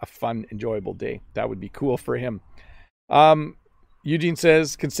having a fun, enjoyable day. That would be cool for him. Eugene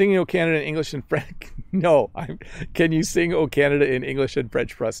says, can sing O Canada in English and French? No. Can you sing O Canada in English and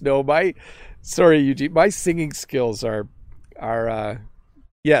French for us? No, sorry, Eugene. My singing skills are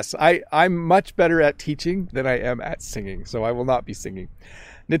yes, I'm much better at teaching than I am at singing. So I will not be singing.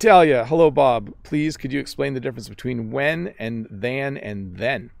 Natalia, hello, Bob. Please, could you explain the difference between when and than and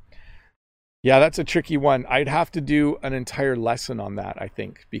then? Yeah, that's a tricky one. I'd have to do an entire lesson on that, I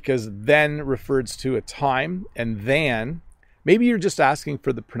think, because then refers to a time, and then maybe you're just asking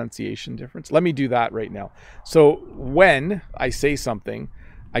for the pronunciation difference. Let me do that right now. So when I say something,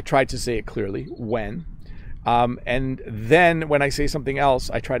 I try to say it clearly, when. And then when I say something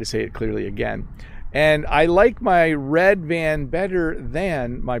else, I try to say it clearly again. And I like my red van better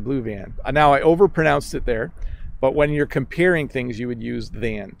than my blue van. Now, I overpronounced it there. But when you're comparing things, you would use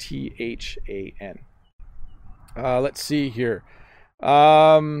than, T-H-A-N. Let's see here.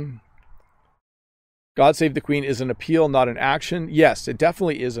 God Save the Queen is an appeal, not an action. Yes, it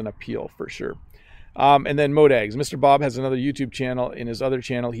definitely is an appeal for sure. And then Modags. Mr. Bob has another YouTube channel. In his other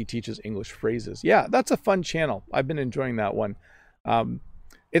channel, he teaches English phrases. Yeah, that's a fun channel. I've been enjoying that one.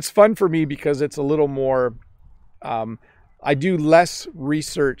 It's fun for me because it's a little more... I do less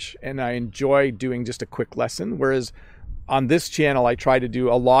research and I enjoy doing just a quick lesson. Whereas on this channel, I try to do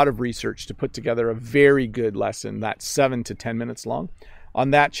a lot of research to put together a very good lesson that's 7 to 10 minutes long. On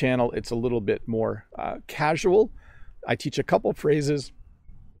that channel, it's a little bit more casual. I teach a couple phrases.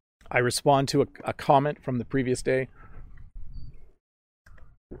 I respond to a comment from the previous day.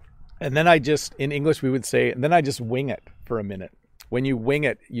 And then I just, in English, we would say, and then I just wing it for a minute. When you wing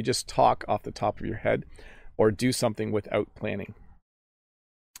it, you just talk off the top of your head, or do something without planning.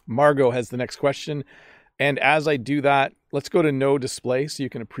 Margot has the next question. And as I do that, let's go to no display so you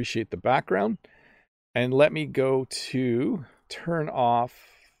can appreciate the background. And let me go to turn off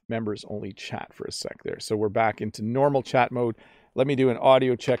members only chat for a sec there. So we're back into normal chat mode. Let me do an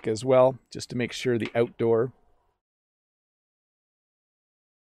audio check as well, just to make sure the outdoor.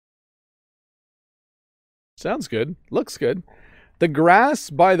 Sounds good. Looks good. The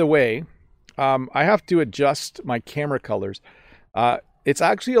grass, by the way, I have to adjust my camera colors. It's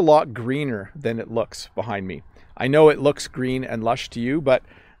actually a lot greener than it looks behind me. I know it looks green and lush to you, but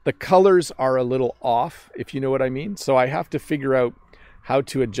the colors are a little off, if you know what I mean. So I have to figure out how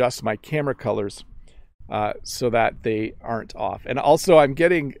to adjust my camera colors so that they aren't off. And also I'm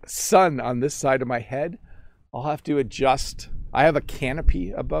getting sun on this side of my head. I'll have to adjust. I have a canopy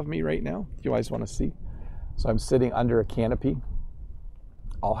above me right now. You guys want to see? So I'm sitting under a canopy.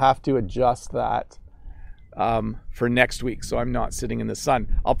 I'll have to adjust that for next week so I'm not sitting in the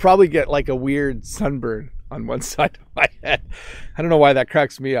sun. I'll probably get like a weird sunburn on one side of my head. I don't know why that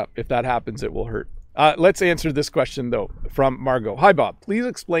cracks me up. If that happens, it will hurt. Let's answer this question, though, from Margot. Hi, Bob. Please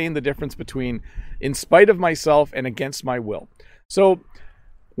explain the difference between in spite of myself and against my will. So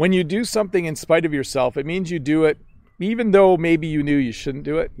when you do something in spite of yourself, it means you do it even though maybe you knew you shouldn't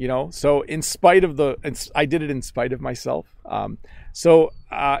do it, you know? So in spite of I did it in spite of myself. So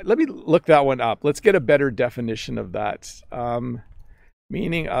let me look that one up. Let's get a better definition of that.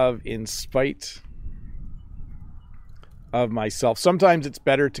 Meaning of in spite of myself. Sometimes it's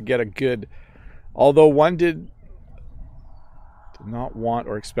better to get a good, although one did not want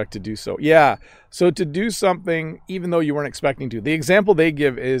or expect to do so. Yeah. So to do something, even though you weren't expecting to. The example they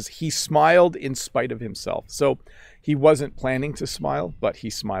give is he smiled in spite of himself. So he wasn't planning to smile, but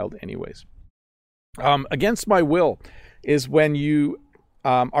he smiled anyways. Against my will is when you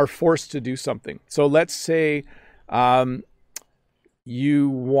are forced to do something. So let's say you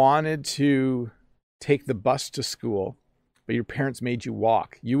wanted to take the bus to school, but your parents made you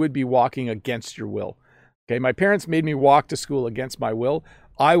walk. You would be walking against your will. Okay, my parents made me walk to school against my will.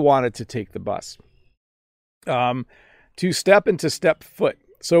 I wanted to take the bus. To step and to step foot.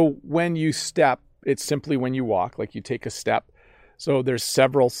 So when you step, it's simply when you walk, like you take a step. So there's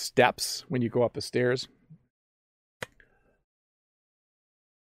several steps when you go up the stairs.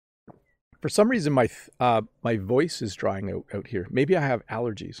 For some reason, my voice is drying out here. Maybe I have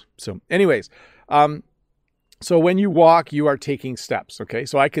allergies. So anyways, so when you walk, you are taking steps, okay?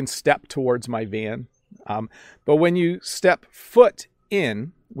 So I can step towards my van. But when you step foot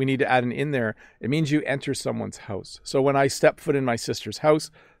in, we need to add an in there. It means you enter someone's house. So when I step foot in my sister's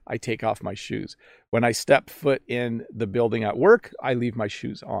house, I take off my shoes. When I step foot in the building at work, I leave my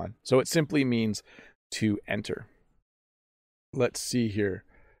shoes on. So it simply means to enter. Let's see here.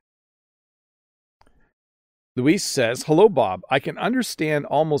 Luis says, hello, Bob. I can understand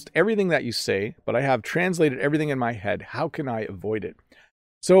almost everything that you say, but I have translated everything in my head. How can I avoid it?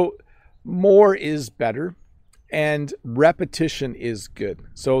 So more is better and repetition is good.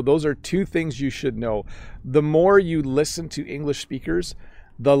 So those are two things you should know. The more you listen to English speakers,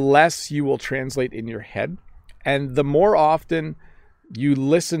 the less you will translate in your head. And the more often you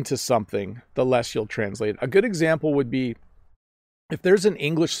listen to something, the less you'll translate. A good example would be if there's an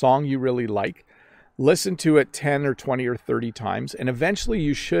English song you really like, listen to it 10 or 20 or 30 times, and eventually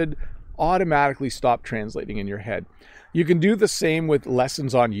you should automatically stop translating in your head. You can do the same with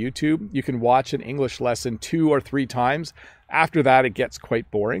lessons on YouTube. You can watch an English lesson 2 or 3 times. After that, it gets quite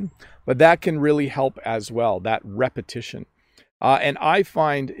boring, but that can really help as well, that repetition. And I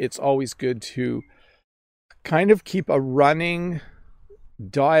find it's always good to kind of keep a running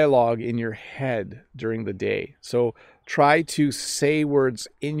dialogue in your head during the day. So try to say words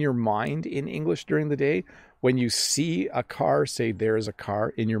in your mind in English during the day. When you see a car, say there is a car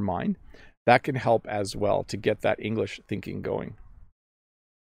in your mind. That can help as well to get that English thinking going.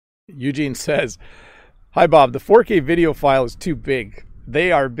 Eugene says, "Hi Bob, the 4K video file is too big."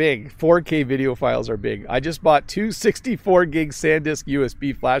 They are big. 4K video files are big. I just bought 2 64 gig SanDisk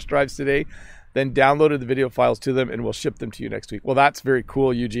USB flash drives today, then downloaded the video files to them, and we'll ship them to you next week. Well, that's very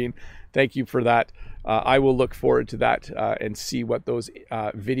cool, Eugene. Thank you for that. I will look forward to that and see what those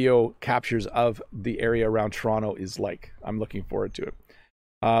video captures of the area around Toronto is like. I'm looking forward to it.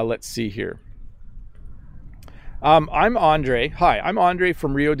 Let's see here. I'm Andre. Hi, I'm Andre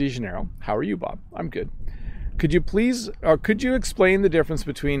from Rio de Janeiro. How are you, Bob? I'm good. Could you explain the difference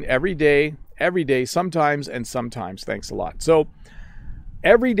between every day, sometimes, and sometimes? Thanks a lot. So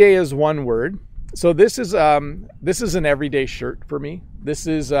every day is one word. So this is an everyday shirt for me. This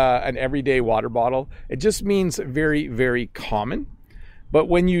is an everyday water bottle. It just means very, very common. But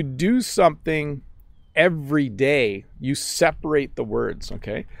when you do something every day, you separate the words,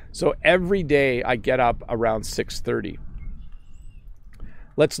 okay? So every day I get up around 6:30.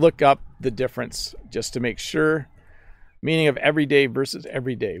 Let's look up the difference just to make sure. Meaning of everyday versus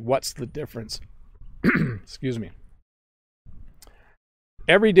everyday. What's the difference? Excuse me.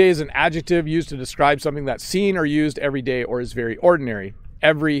 Every day is an adjective used to describe something that's seen or used every day or is very ordinary.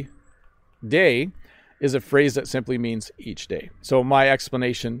 Every day is a phrase that simply means each day. So my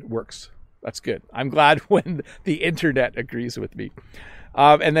explanation works. That's good. I'm glad when the internet agrees with me.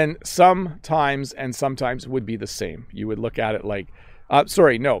 And then sometimes and sometimes would be the same. You would look at it like,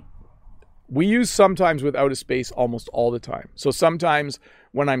 we use sometimes without a space almost all the time. So sometimes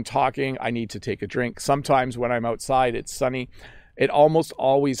when I'm talking, I need to take a drink. Sometimes when I'm outside, it's sunny. It almost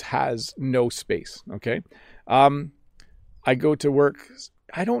always has no space, okay? I go to work.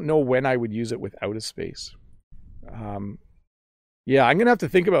 I don't know when I would use it without a space. Yeah, I'm going to have to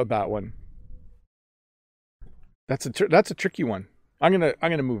think about that one. That's a tricky one. I'm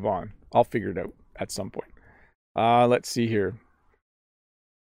going to move on. I'll figure it out at some point. Let's see here.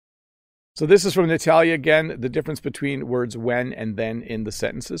 So this is from Natalia again, the difference between words when and then in the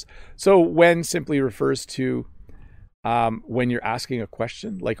sentences. So when simply refers to when you're asking a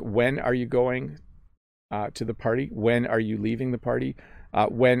question, like when are you going to the party? When are you leaving the party?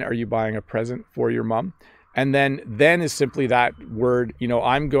 When are you buying a present for your mom? And then is simply that word,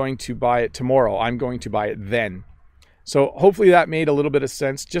 I'm going to buy it tomorrow. I'm going to buy it then. So hopefully that made a little bit of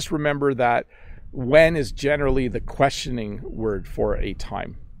sense. Just remember that when is generally the questioning word for a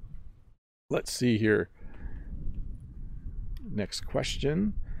time. Let's see here. Next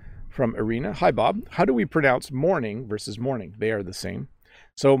question from Irina. Hi, Bob. How do we pronounce morning versus morning? They are the same.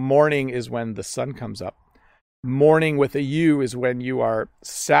 So morning is when the sun comes up. Mourning with a U is when you are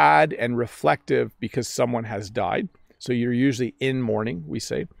sad and reflective because someone has died. So you're usually in mourning, we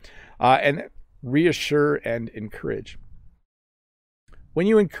say. And reassure and encourage. When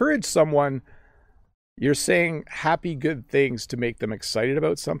you encourage someone, you're saying happy, good things to make them excited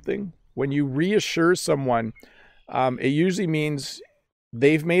about something. When you reassure someone, it usually means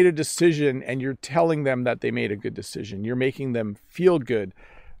they've made a decision and you're telling them that they made a good decision. You're making them feel good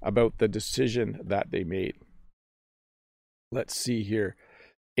about the decision that they made. Let's see here.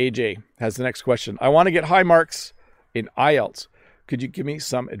 AJ has the next question. I want to get high marks in IELTS. Could you give me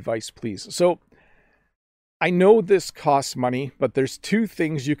some advice, please? So I know this costs money, but there's 2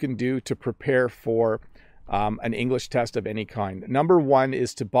 things you can do to prepare for an English test of any kind. Number 1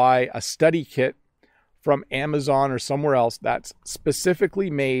 is to buy a study kit from Amazon or somewhere else that's specifically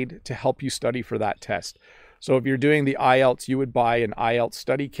made to help you study for that test. So if you're doing the IELTS, you would buy an IELTS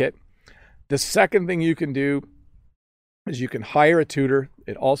study kit. The second thing you can do is you can hire a tutor.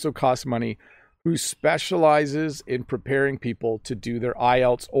 It also costs money, who specializes in preparing people to do their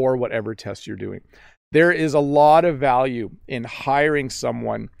IELTS or whatever test you're doing. There is a lot of value in hiring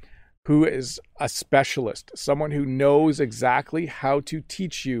someone who is a specialist, someone who knows exactly how to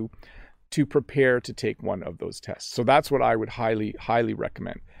teach you to prepare to take one of those tests. So that's what I would highly, highly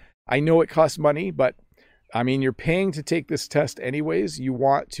recommend. I know it costs money, but I mean, you're paying to take this test anyways. You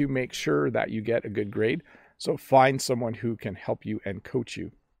want to make sure that you get a good grade. So find someone who can help you and coach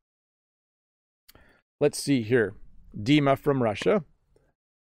you. Let's see here. Dima from Russia.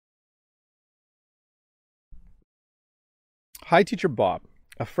 Hi, Teacher Bob.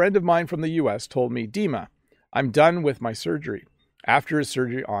 A friend of mine from the US told me, Dima, I'm done with my surgery after his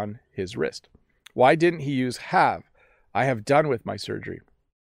surgery on his wrist. Why didn't he use have? I have done with my surgery.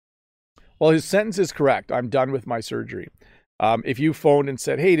 Well, his sentence is correct. I'm done with my surgery. If you phoned and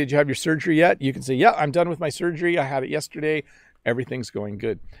said, hey, did you have your surgery yet? You can say, yeah, I'm done with my surgery. I had it yesterday. Everything's going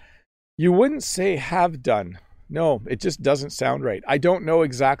good. You wouldn't say have done. No, it just doesn't sound right. I don't know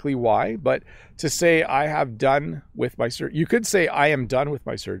exactly why, but to say I have done with my surgery, you could say I am done with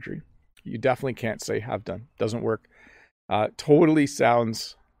my surgery. You definitely can't say have done. Doesn't work. Totally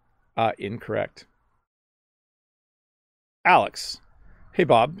sounds incorrect. Alex, hey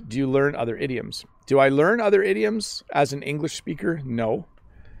Bob, do you learn other idioms? Do I learn other idioms as an English speaker? No.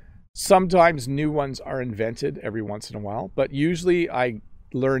 Sometimes new ones are invented every once in a while, but usually I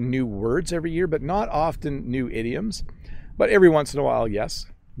learn new words every year, but not often new idioms. But every once in a while, yes.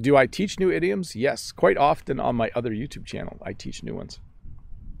 Do I teach new idioms? Yes. Quite often on my other YouTube channel, I teach new ones.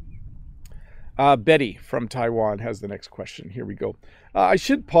 Betty from Taiwan has the next question. Here we go. I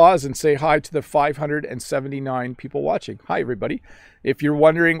should pause and say hi to the 579 people watching. Hi, everybody. If you're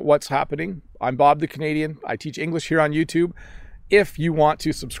wondering what's happening, I'm Bob the Canadian. I teach English here on YouTube. If you want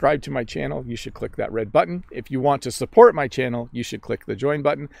to subscribe to my channel, you should click that red button. If you want to support my channel, you should click the join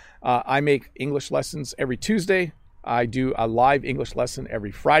button. I make English lessons every Tuesday. I do a live English lesson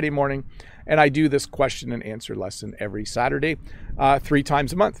every Friday morning. And I do this question and answer lesson every Saturday, 3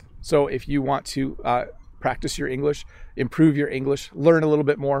 times a month. So if you want to practice your English, improve your English, learn a little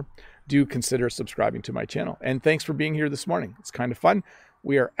bit more, do consider subscribing to my channel. And thanks for being here this morning. It's kind of fun.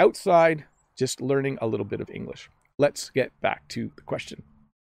 We are outside just learning a little bit of English. Let's get back to the question.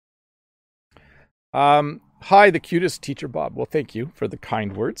 Hi, the cutest teacher, Bob. Well, thank you for the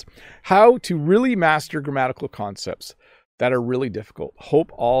kind words. How to really master grammatical concepts that are really difficult.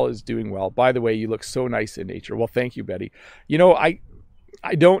 Hope all is doing well. By the way, you look so nice in nature. Well, thank you, Betty. You know, I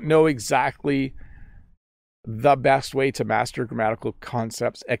don't know exactly the best way to master grammatical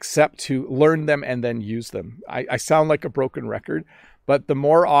concepts except to learn them and then use them. I sound like a broken record, but the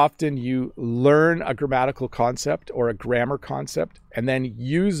more often you learn a grammatical concept or a grammar concept and then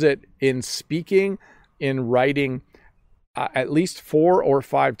use it in speaking, in writing, at least 4 or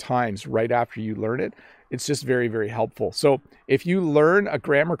 5 times right after you learn it, it's just very, very helpful. So if you learn a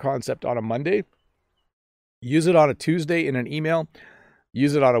grammar concept on a Monday, use it on a Tuesday in an email,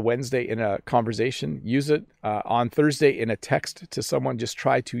 use it on a Wednesday in a conversation, use it on Thursday in a text to someone. Just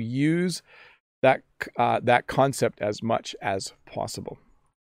try to use that concept as much as possible.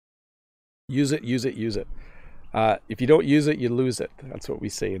 Use it, use it, use it. If you don't use it, you lose it. That's what we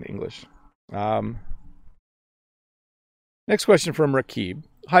say in English. Next question from Rakib.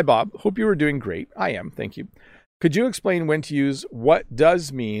 Hi, Bob. Hope you are doing great. I am. Thank you. Could you explain when to use what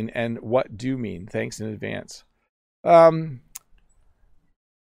does mean and what do mean? Thanks in advance.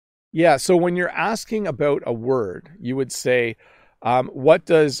 Yeah, so when you're asking about a word, you would say, what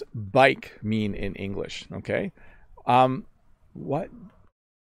does bike mean in English? Okay. What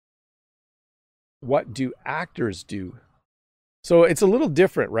do actors do? So it's a little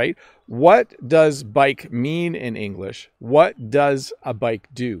different, right? What does bike mean in English? What does a bike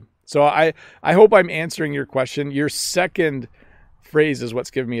do? So I hope I'm answering your question. Your second phrase is what's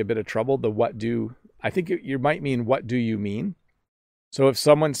giving me a bit of trouble. The what do, I think you might mean, what do you mean? So if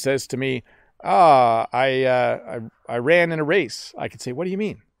someone says to me, I ran in a race, I could say, what do you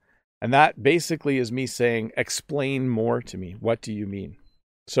mean? And that basically is me saying, explain more to me. What do you mean?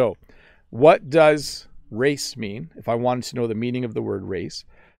 So what does race mean? If I wanted to know the meaning of the word race,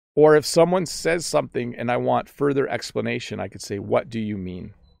 or if someone says something and I want further explanation, I could say, what do you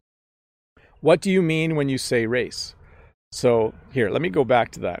mean? What do you mean when you say race? So here, let me go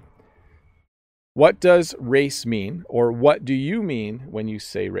back to that. What does race mean? Or what do you mean when you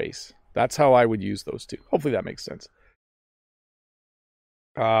say race? That's how I would use those two. Hopefully that makes sense.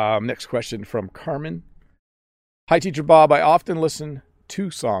 Next question from Carmen. Hi, Teacher Bob. I often listen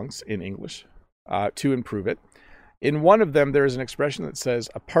to songs in English to improve it. In one of them, there is an expression that says,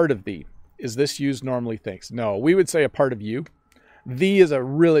 a part of thee. Is this used normally? Thanks. No, we would say a part of you. Thee is a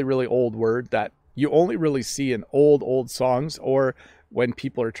really, really old word that you only really see in old songs or when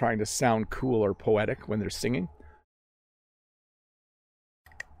people are trying to sound cool or poetic when they're singing.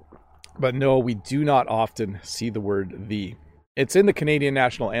 But no, we do not often see the word thee. It's in the Canadian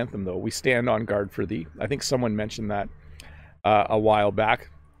National Anthem, though. We stand on guard for thee. I think someone mentioned that a while back.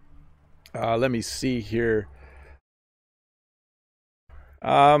 Let me see here.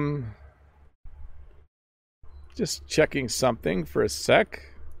 Just checking something for a sec.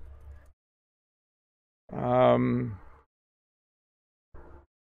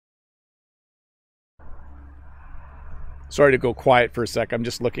 Sorry to go quiet for a sec. I'm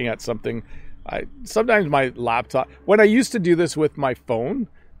just looking at something. Sometimes my laptop, when I used to do this with my phone,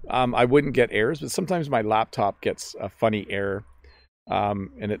 I wouldn't get errors, but sometimes my laptop gets a funny error.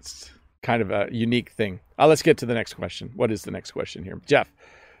 And it's kind of a unique thing. Let's get to the next question. What is the next question here? Jeff,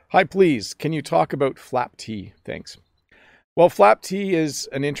 hi, please. Can you talk about flap T? Thanks. Well, flap T is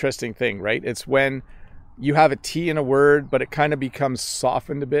an interesting thing, right? It's when you have a T in a word, but it kind of becomes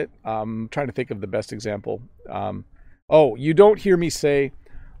softened a bit. I'm trying to think of the best example. You don't hear me say,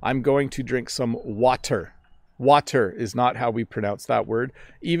 I'm going to drink some water. Water is not how we pronounce that word.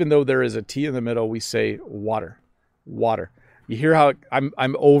 Even though there is a T in the middle, we say water. Water. You hear how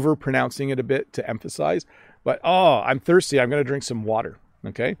I'm over pronouncing it a bit to emphasize, but I'm thirsty. I'm going to drink some water.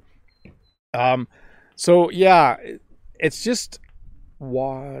 Okay. So yeah, it's just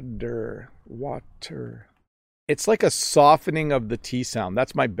water. It's like a softening of the T sound.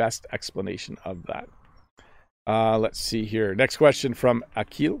 That's my best explanation of that. Let's see here. Next question from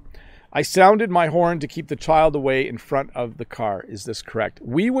Akil. I sounded my horn to keep the child away in front of the car. Is this correct?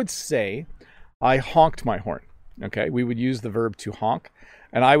 We would say I honked my horn. Okay. We would use the verb to honk.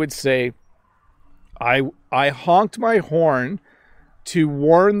 And I would say I honked my horn to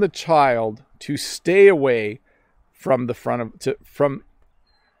warn the child to stay away from the front of,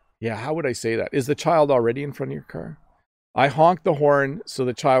 how would I say that? Is the child already in front of your car? I honked the horn so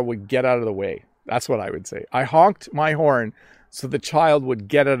the child would get out of the way. That's what I would say. I honked my horn so the child would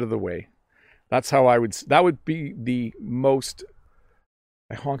get out of the way. That's how that would be the most.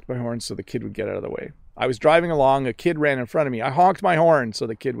 I honked my horn so the kid would get out of the way. I was driving along, a kid ran in front of me. I honked my horn so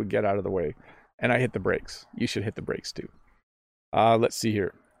the kid would get out of the way. And I hit the brakes. You should hit the brakes too. Let's see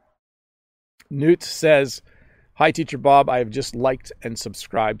here. Newt says, hi, Teacher Bob. I have just liked and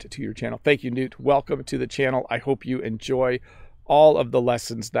subscribed to your channel. Thank you, Newt. Welcome to the channel. I hope you enjoy all of the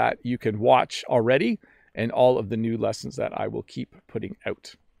lessons that you can watch already and all of the new lessons that I will keep putting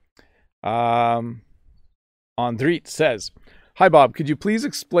out. Andrit says, hi, Bob. Could you please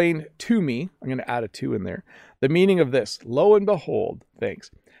explain to me, I'm going to add a 2 in there, the meaning of this? Lo and behold.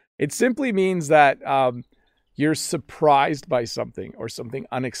 Thanks. It simply means that you're surprised by something or something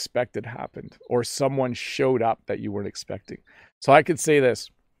unexpected happened or someone showed up that you weren't expecting. So I could say this.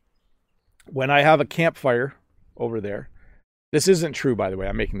 When I have a campfire over there, this isn't true, by the way,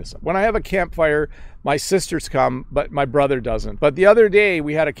 I'm making this up. When I have a campfire, my sisters come, but my brother doesn't. But the other day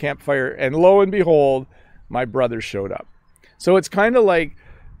we had a campfire and lo and behold, my brother showed up. So it's kind of like,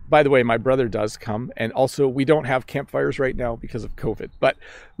 by the way, my brother does come. And also we don't have campfires right now because of COVID. But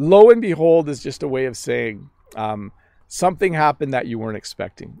lo and behold is just a way of saying something happened that you weren't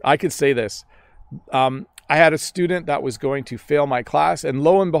expecting. I could say this. I had a student that was going to fail my class, and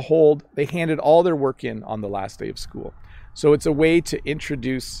lo and behold, they handed all their work in on the last day of school. So it's a way to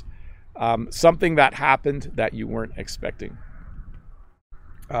introduce something that happened that you weren't expecting.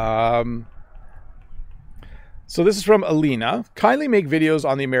 So this is from Alina. Kindly make videos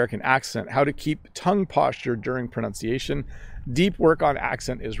on the American accent, how to keep tongue posture during pronunciation. Deep work on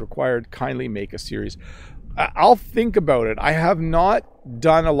accent is required. Kindly make a series. I'll think about it. I have not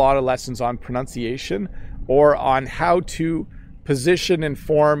done a lot of lessons on pronunciation or on how to position and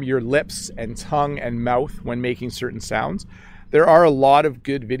form your lips and tongue and mouth when making certain sounds. There are a lot of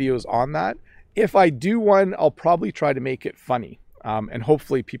good videos on that. If I do one, I'll probably try to make it funny. And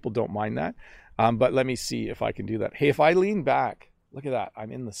hopefully people don't mind that. But let me see if I can do that. Hey, if I lean back, look at that.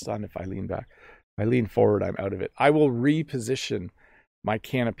 I'm in the sun if I lean back. If I lean forward, I'm out of it. I will reposition my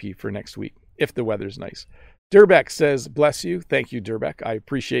canopy for next week if the weather's nice. Durbeck says, bless you. Thank you, Durbeck. I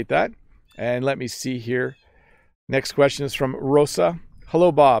appreciate that. And let me see here. Next question is from Rosa.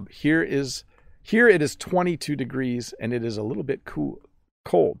 Hello, Bob. Here it is 22 degrees and it is a little bit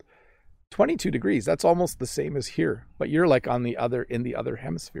cold. 22 degrees. That's almost the same as here, but you're like in the other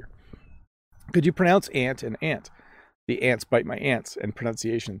hemisphere. Could you pronounce ant and ant? The ants bite my ants and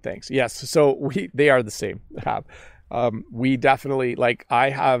pronunciation. Thanks. Yes. So they are the same. We definitely, like, I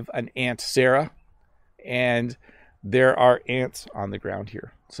have an Aunt Sarah and there are ants on the ground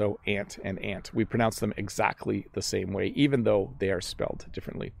here. So ant and ant. We pronounce them exactly the same way, even though they are spelled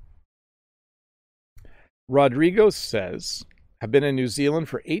differently. Rodrigo says, I've been in New Zealand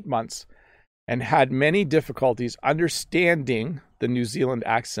for 8 months and had many difficulties understanding the New Zealand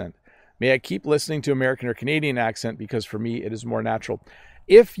accent. May I keep listening to American or Canadian accent because for me it is more natural.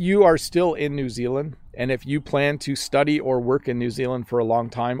 If you are still in New Zealand and if you plan to study or work in New Zealand for a long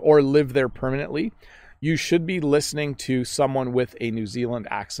time or live there permanently, you should be listening to someone with a New Zealand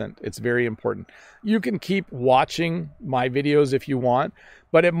accent. It's very important. You can keep watching my videos if you want,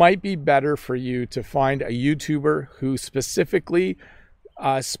 but it might be better for you to find a YouTuber who specifically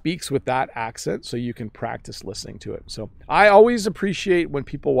speaks with that accent so you can practice listening to it. So I always appreciate when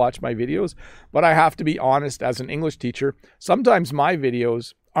people watch my videos, but I have to be honest, as an English teacher, sometimes my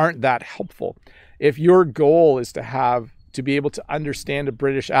videos aren't that helpful. If your goal is to be able to understand a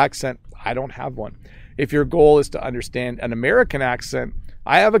British accent, I don't have one. If your goal is to understand an American accent,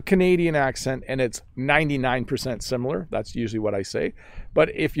 I have a Canadian accent and it's 99% similar. That's usually what I say.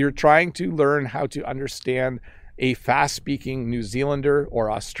 But if you're trying to learn how to understand a fast-speaking New Zealander or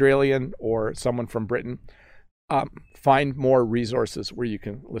Australian or someone from Britain, find more resources where you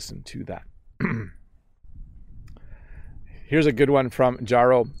can listen to that. Here's a good one from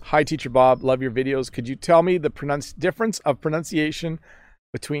Jaro. Hi, Teacher Bob. Love your videos. Could you tell me the difference of pronunciation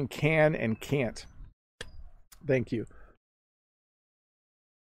between can and can't? Thank you.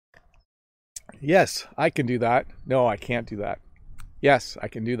 Yes, I can do that. No, I can't do that. Yes, I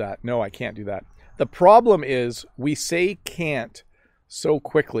can do that. No, I can't do that. The problem is we say can't so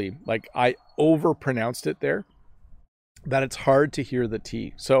quickly, like I overpronounced it there, that it's hard to hear the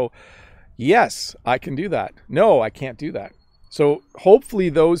T. So yes, I can do that. No, I can't do that. So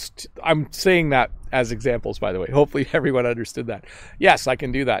hopefully I'm saying that as examples, by the way. Hopefully everyone understood that. Yes, I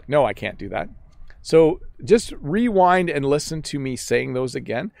can do that. No, I can't do that. So just rewind and listen to me saying those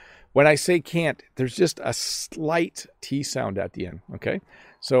again. When I say can't, there's just a slight T sound at the end, okay?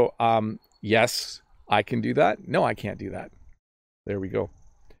 So yes, I can do that. No, I can't do that. There we go.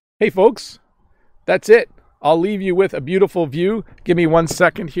 Hey, folks, that's it. I'll leave you with a beautiful view. Give me 1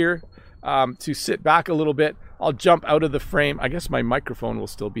 second here to sit back a little bit. I'll jump out of the frame. I guess my microphone will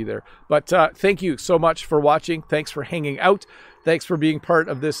still be there. But thank you so much for watching. Thanks for hanging out. Thanks for being part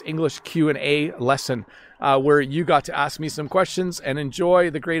of this English Q&A lesson where you got to ask me some questions and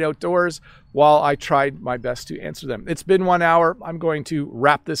enjoy the great outdoors while I tried my best to answer them. It's been 1 hour. I'm going to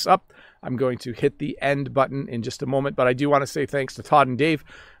wrap this up. I'm going to hit the end button in just a moment, but I do want to say thanks to Todd and Dave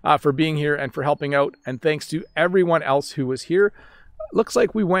for being here and for helping out. And thanks to everyone else who was here. Looks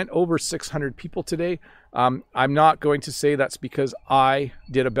like we went over 600 people today. I'm not going to say that's because I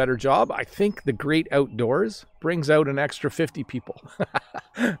did a better job. I think the great outdoors brings out an extra 50 people.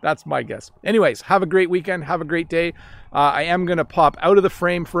 That's my guess. Anyways, have a great weekend. Have a great day. I am going to pop out of the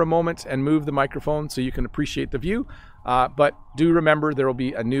frame for a moment and move the microphone so you can appreciate the view. But do remember there will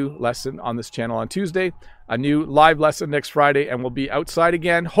be a new lesson on this channel on Tuesday, a new live lesson next Friday, and we'll be outside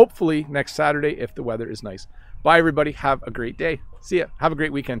again, hopefully next Saturday if the weather is nice. Bye, everybody. Have a great day. See ya. Have a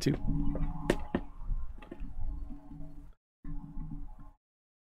great weekend, too.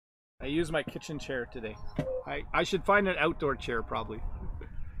 I use my kitchen chair today. I should find an outdoor chair, probably.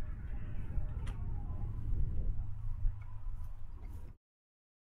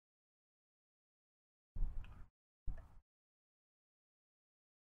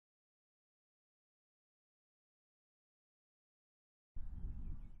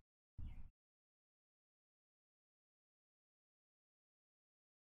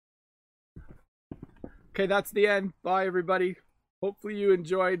 Okay, that's the end. Bye, everybody. Hopefully you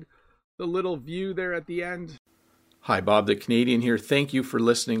enjoyed the little view there at the end. Hi, Bob the Canadian here. Thank you for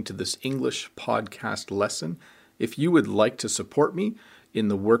listening to this English podcast lesson. If you would like to support me in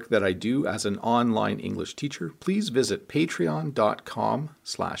the work that I do as an online English teacher, please visit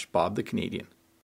patreon.com/Bob the Canadian.